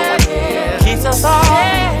 yeah. Keeps us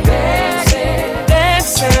all dancing,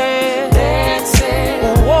 dancing, dancing.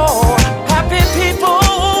 Whoa. Happy people.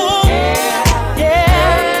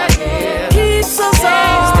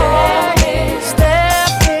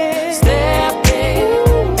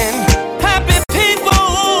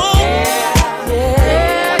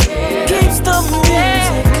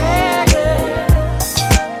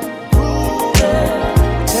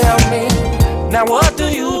 Now what do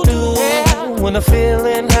you do when a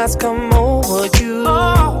feeling has come over you?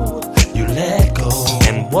 You let go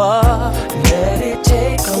and what? Let it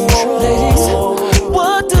take control. Ladies,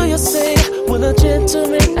 what do you say when a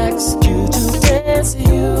gentleman asks you to dance?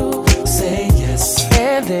 You say yes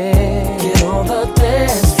and then get on the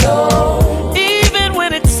dance floor. Even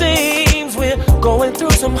when it seems we're going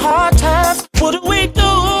through some hard times, what do we do?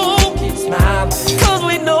 Keep smiling, 'cause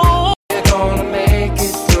we know we're gonna make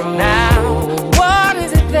it through. Now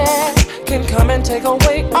come and take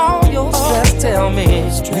away all your stress. Tell me,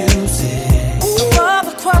 music. All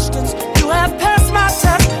the questions you have passed my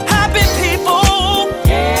test. Happy people,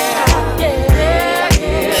 yeah, yeah,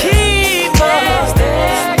 yeah. Keep us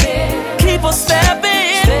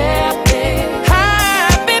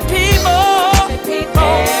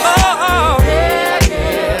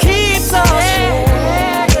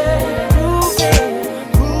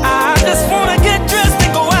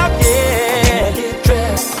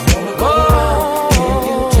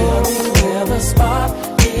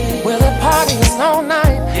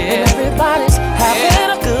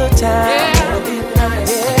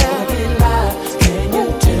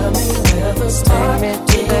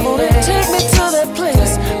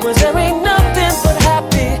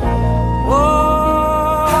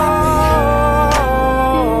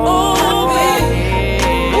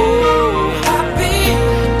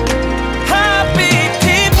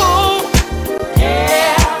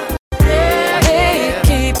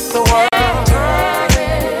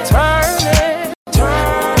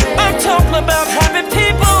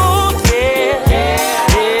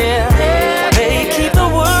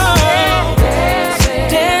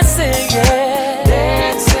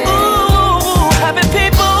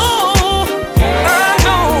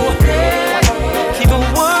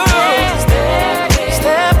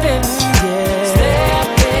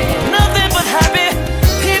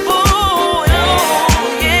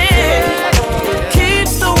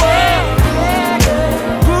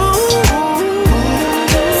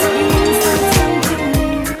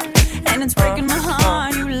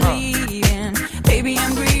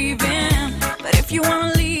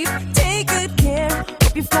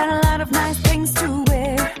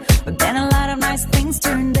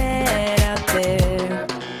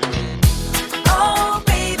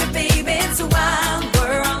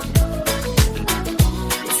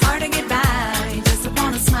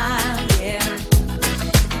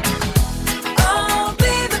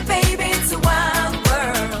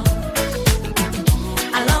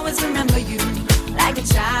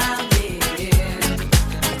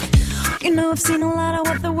You know I've seen a lot of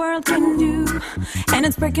what the world can do, and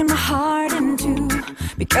it's breaking my heart in two,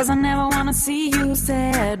 because I never wanna see you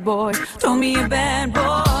sad, boy. Don't be a bad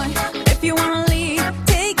boy. If you wanna leave,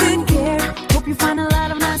 take good care. Hope you find a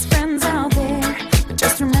lot of nice friends out there, but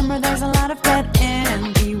just remember there's a lot of bad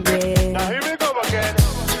and beware. Now here we go again.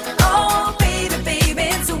 Oh baby, baby,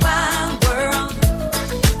 it's a wild world.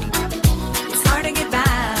 It's hard to get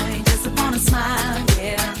by just upon a smile,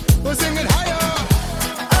 yeah. We're singing higher.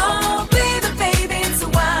 Oh baby, baby, it's a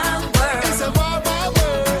wild world. It's a wild, wild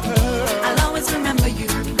world. I'll always remember you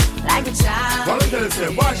like a child. Well, just say,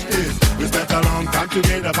 watch this. We spent a long time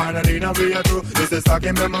together, finally now we are through. This is stuck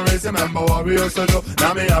in memories, remember what we used to do.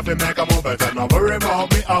 Now me have to make a move, but don't worry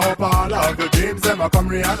about me. I hope all of your dreams them come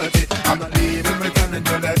reality. I'm not leaving, returning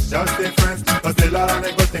to let's just be friends. But still all of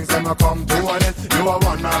the good things them come to an end. You are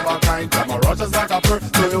one of a kind, I'm a rush just like a bird.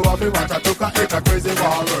 So you have to watch, I took a hit, a crazy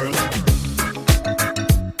wild world.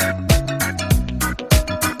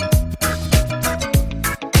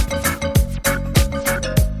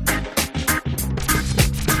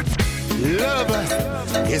 Love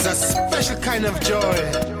is a special kind of joy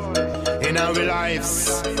in our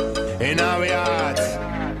lives, in our hearts.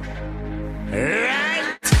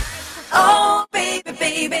 Right? Oh baby,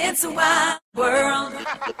 baby, it's a wild world.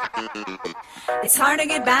 It's hard to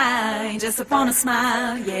get by just upon a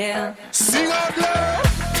smile, yeah. Sing out loud.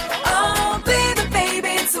 Oh baby, baby,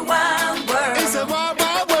 it's a wild world. It's a wild,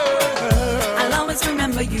 wild world. I'll always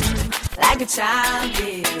remember you like a child,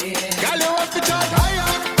 yeah. Girl, you have to jump higher.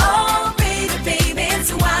 Oh baby, baby,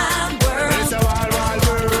 it's a wild world. It's a wild, wild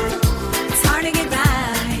world. It's hard to get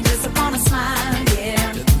by just upon a smile,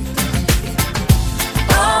 yeah.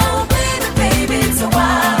 Oh baby, baby, it's a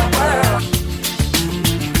wild world.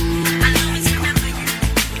 I'll always remember you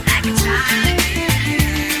like a child, yeah.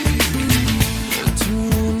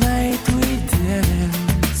 Tonight we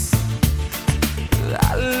dance.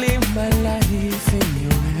 I live my life in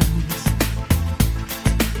your hands.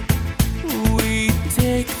 We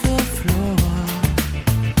take the floor.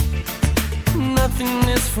 Nothing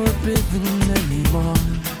is forbidden anymore.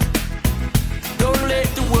 Don't let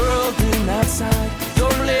the world in outside.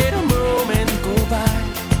 Don't let a moment go by.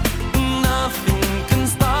 Nothing can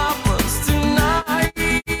stop us tonight.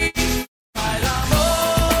 Bail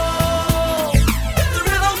amor, let the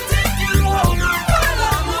rhythm take you over. Bail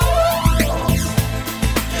amor,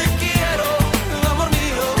 te quiero, amor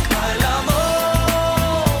mío. Bail amor,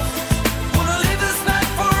 wanna live this night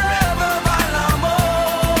forever. Bail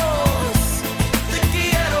amor, te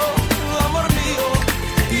quiero, amor mío.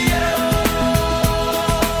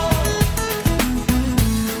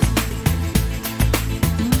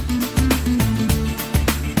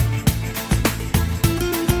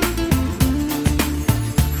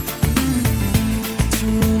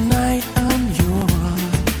 Tonight I'm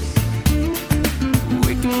yours.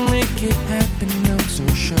 We can make it happen, I'm so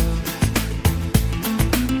sure.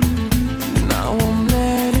 Now I'm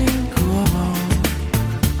letting go.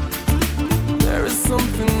 There is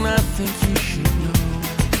something I think you should know.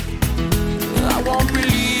 I won't be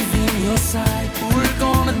leaving your side. We're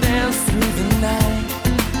gonna dance through the night.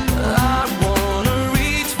 I wanna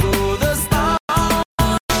reach for the stars.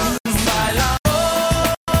 Bail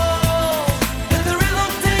amor, let the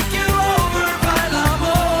rhythm take you over. Bail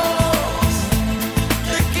amor,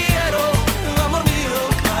 te quiero, amor mío.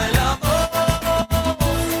 Bail amor,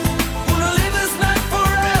 wanna live this night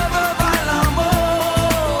forever. Bail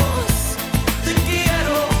amor, te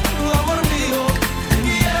quiero, amor mío. Te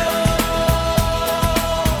quiero.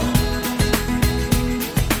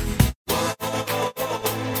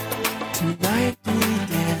 Tonight we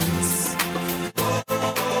dance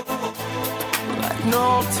like no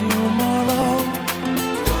tomorrow.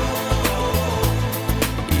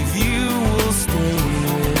 If you will stay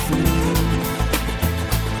with me,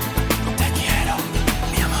 te quiero,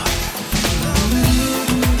 mi amor.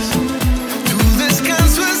 Tu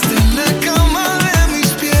descanso está en la cama de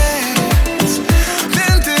mis pies.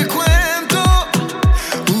 Ven, te cuento,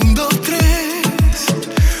 1, 2, 3.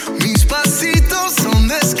 Mis pasitos son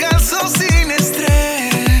descalzos sin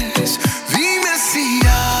estrés. Dime si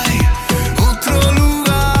hay otro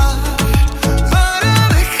lugar para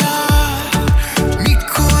dejar mi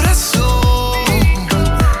corazón.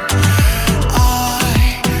 Ay,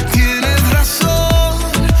 tienes razón,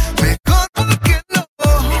 mejor que no,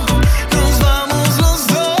 nos vamos los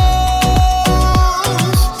dos.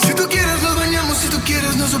 Si tú quieres nos bañamos, si tú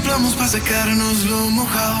quieres nos soplamos para secarnos lo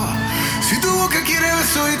mojado. Si tu boca quiere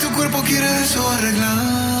beso y tu cuerpo quiere eso,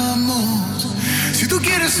 arreglamos. Si tú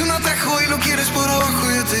quieres un atajo y lo quieres por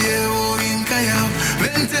abajo, yo te llevo bien callado.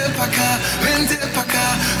 Vente pa' acá, vente pa'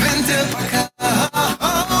 acá, vente pa' acá.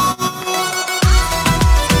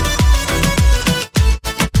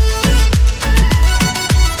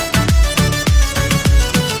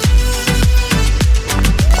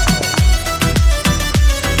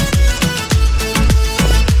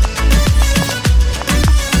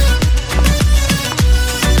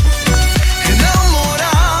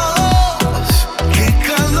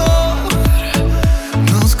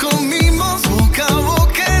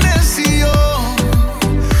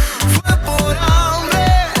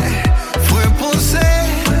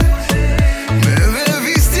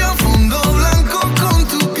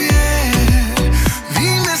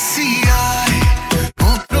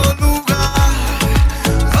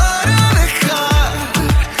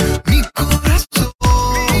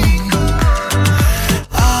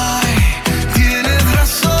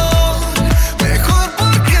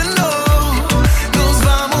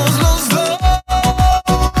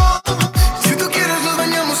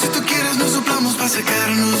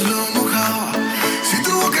 secarnos lo mojado. Si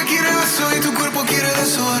tu boca quiere beso y tu cuerpo quiere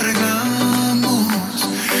eso, arreglamos.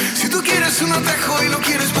 Si tú quieres un atajo y lo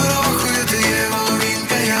quieres para abajo, yo te llevo bien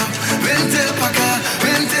callado. Vente pa' acá,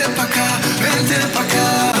 vente pa' acá, vente pa'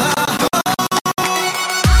 acá.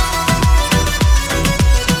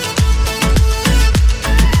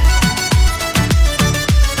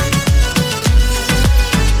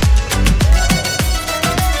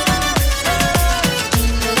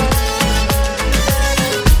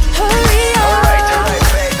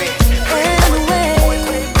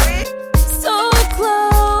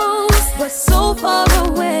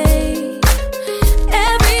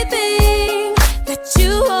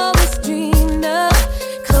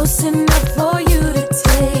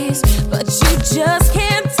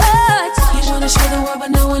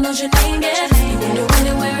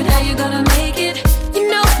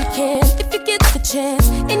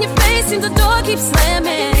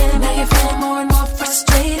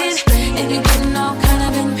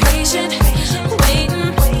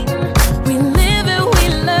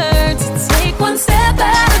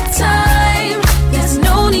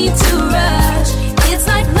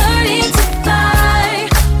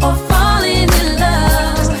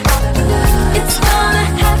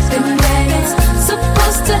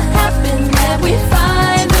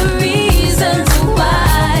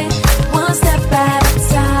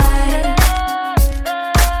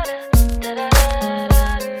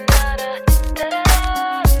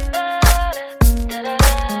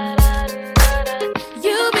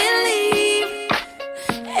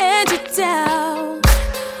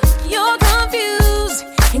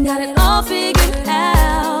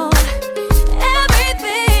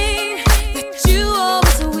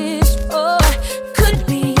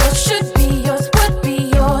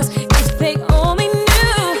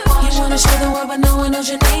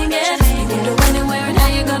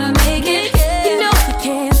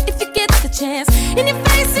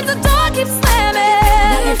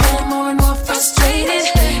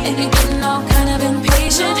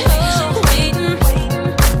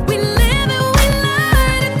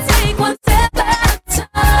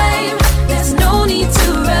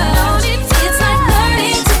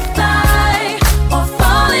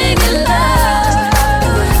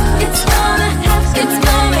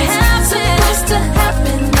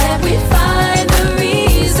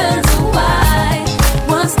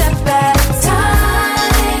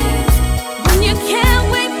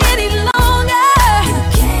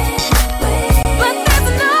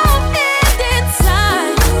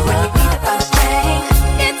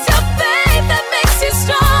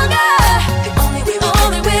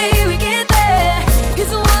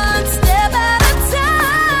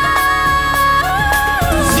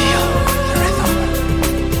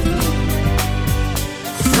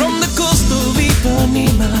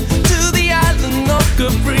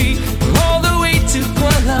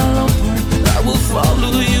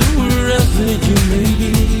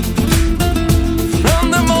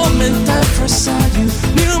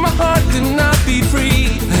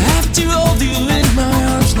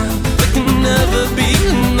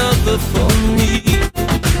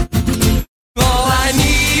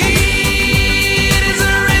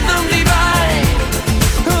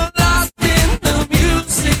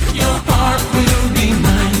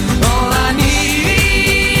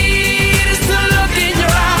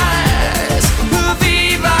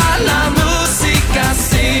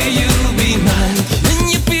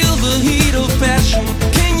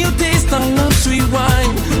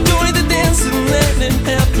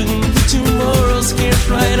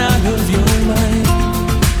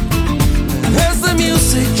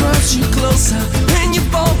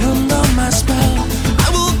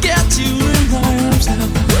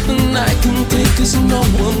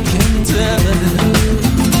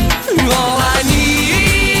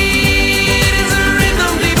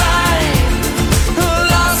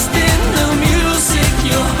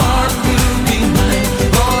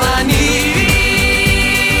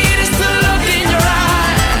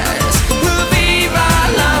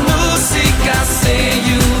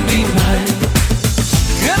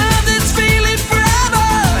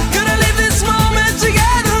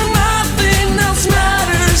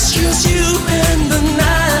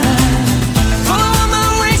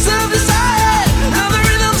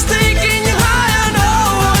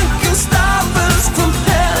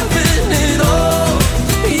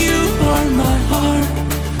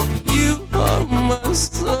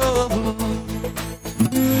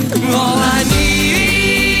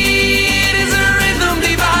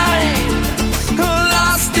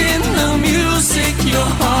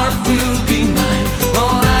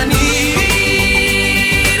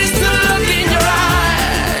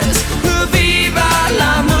 Viva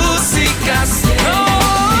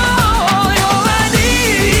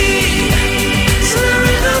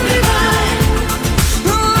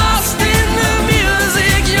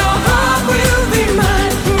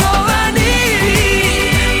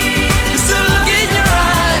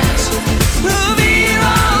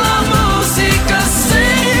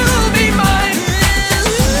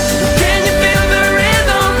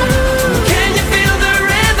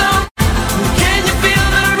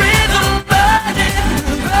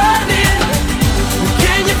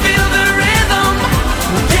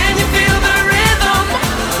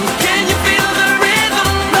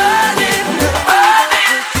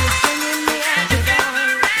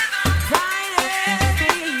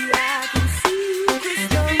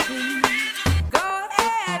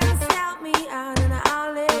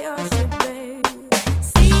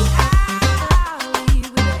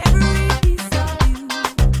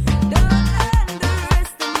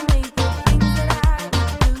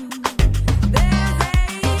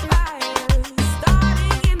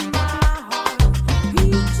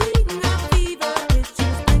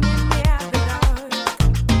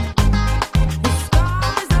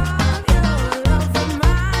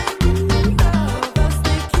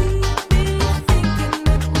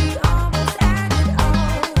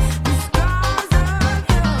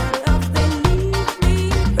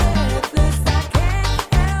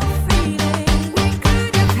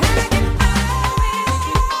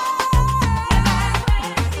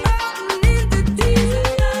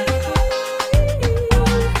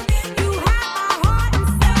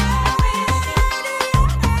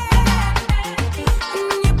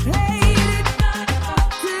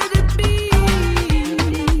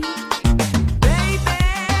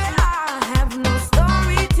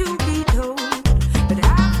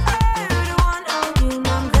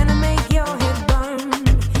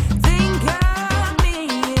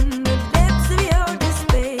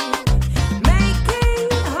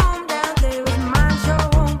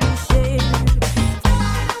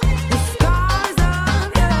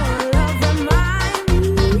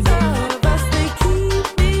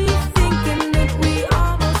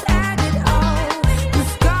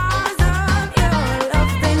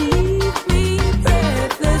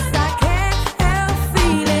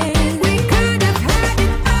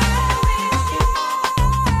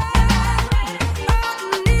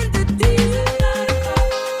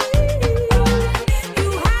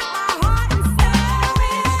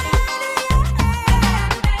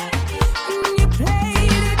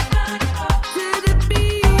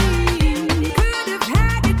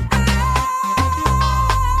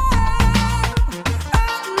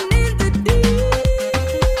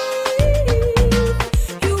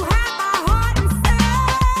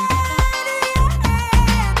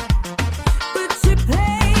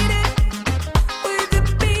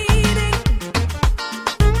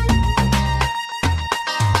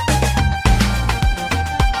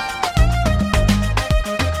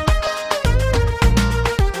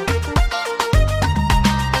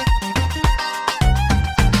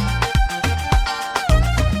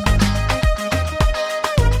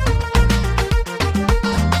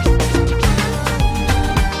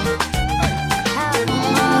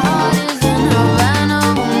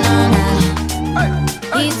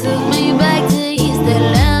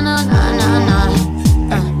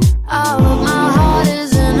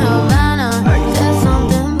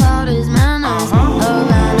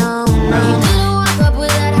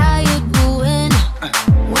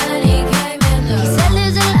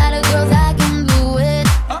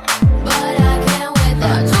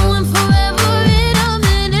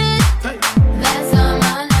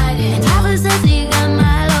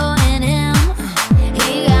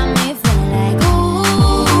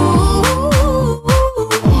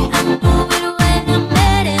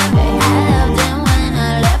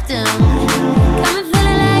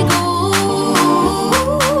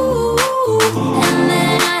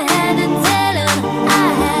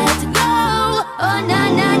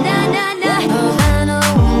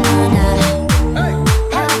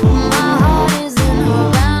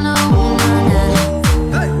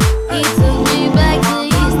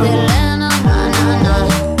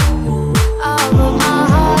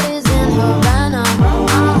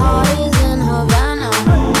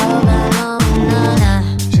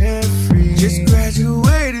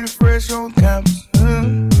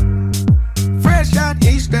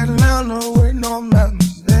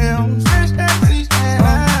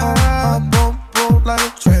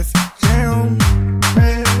That's jam,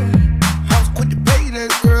 man. I was quick to pay that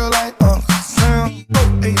girl like Sam.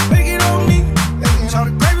 Oh, hey, make it on me. Hey, shout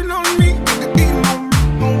the gravy on me. Get the beat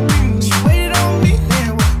on me. She waited on me.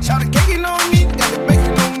 Yeah, well, shout the cake on me. Got the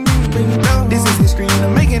bacon on me. Bring it down. This is history and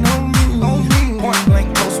I'm making on me. Point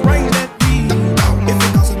blank, close range, that beat. If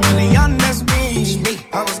it goes $1 million, that's me.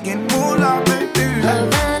 I was getting pulled out, baby.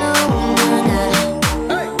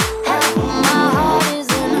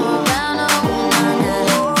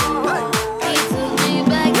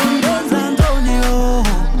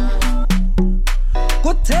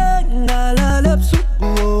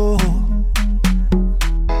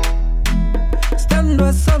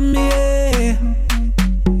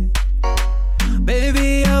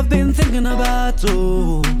 Baby, I've been thinking about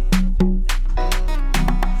you.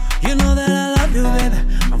 You know that I love you, baby.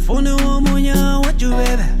 I'm phoning one more, I want you,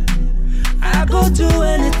 baby. I go do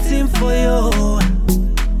anything for you.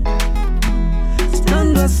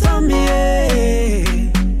 Stand beside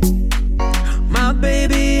me, my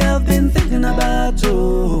baby, I've been thinking about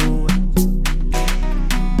you.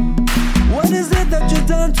 What is it that you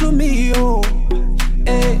done to me, oh?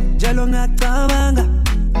 Eh, jalo ngatabanga,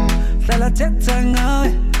 sala teta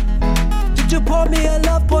ngawe. Did you pour me a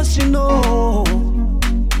love potion, oh?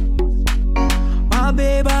 My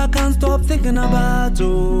baby, I can't stop thinking about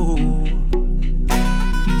you.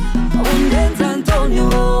 Undenza Antonio,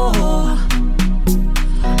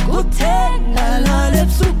 kutenga la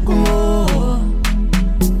lepsuko.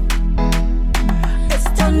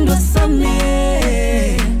 Estando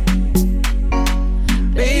samye,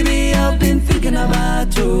 baby, I've been thinking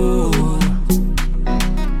about you.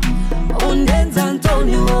 Undenza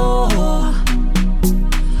Antonio,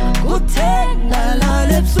 kutenga la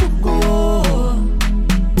lepsuko.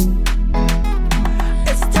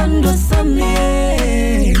 Estando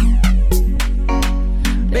samye,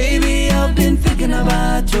 baby, I've been thinking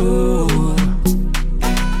about you.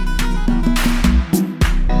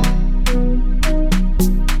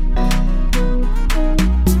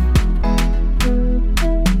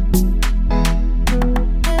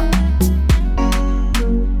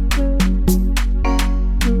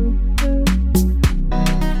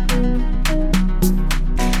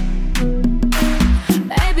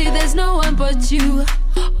 Baby, there's no one but you.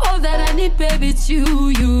 All that I need, baby, it's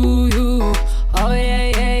you. Oh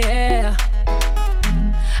yeah, yeah, yeah.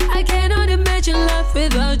 I cannot imagine life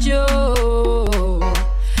without you.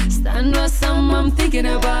 Stand by some, I'm thinking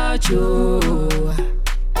about you.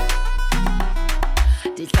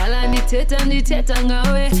 Dihlala ndithetha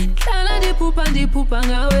ngawe, hlala ndiphupha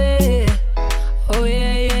ngawe. Oh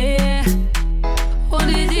yeah, yeah, yeah.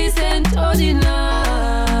 Only decent, ordinary.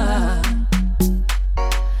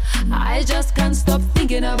 I just can't stop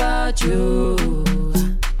thinking about you.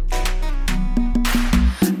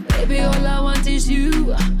 Baby, all I want is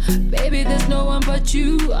you. Baby, there's no one but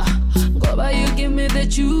you. Go by, you give me the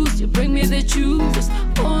juice. You bring me the juice.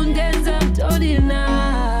 Undenza Antonina.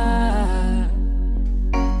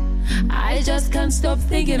 I just can't stop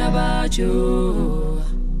thinking about you.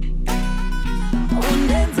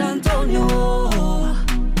 Undenza Antonio,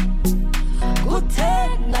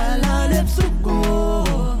 kutenga la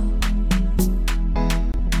lepsuko.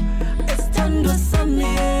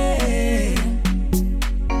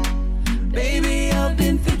 Baby, I've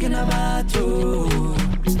been thinking about you.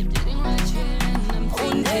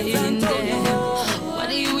 What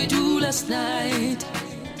did we do last night?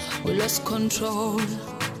 We lost control.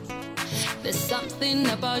 There's something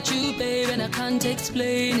about you, babe, and I can't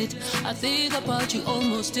explain it. I think about you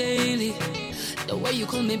almost daily. The way you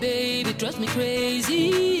call me, baby, drives me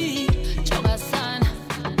crazy. Choga-san,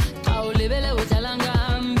 kaulibele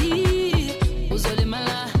utalangambi,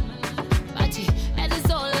 uzolimala. Bati, and it's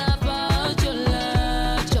all about your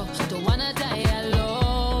love, Joe. Don't wanna die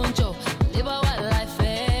alone, Joe. Live a wild life,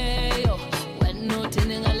 eh, yo. When no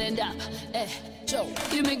tinning, I'll end up, eh, Joe.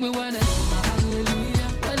 You make me wanna, hallelujah.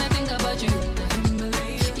 When I think about you,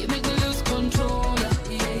 you make me lose control.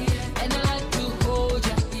 And I like to hold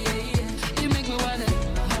ya. You make me wanna,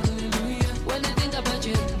 hallelujah. When I think about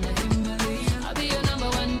you, I'll be your number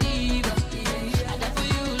one diva. I die for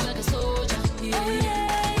you like a soldier. Oh yeah,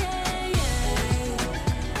 yeah, yeah.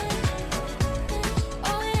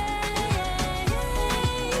 Oh yeah, yeah, yeah.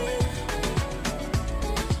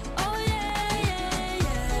 Oh yeah, yeah,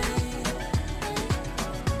 yeah.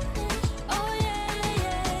 Oh yeah,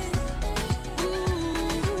 yeah.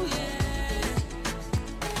 Ooh, yeah.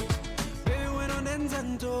 Baby, when on ends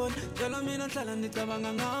and tone, tell me not telling it about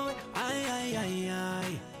ngawe. Ay.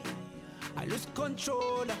 I lose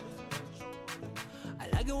control. I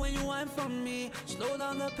like it when you whine from me. Slow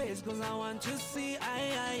down the pace, cause I want to see.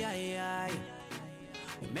 Ay.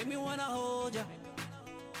 You make me wanna hold ya.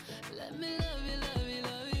 Let me love you, love you,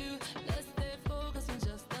 love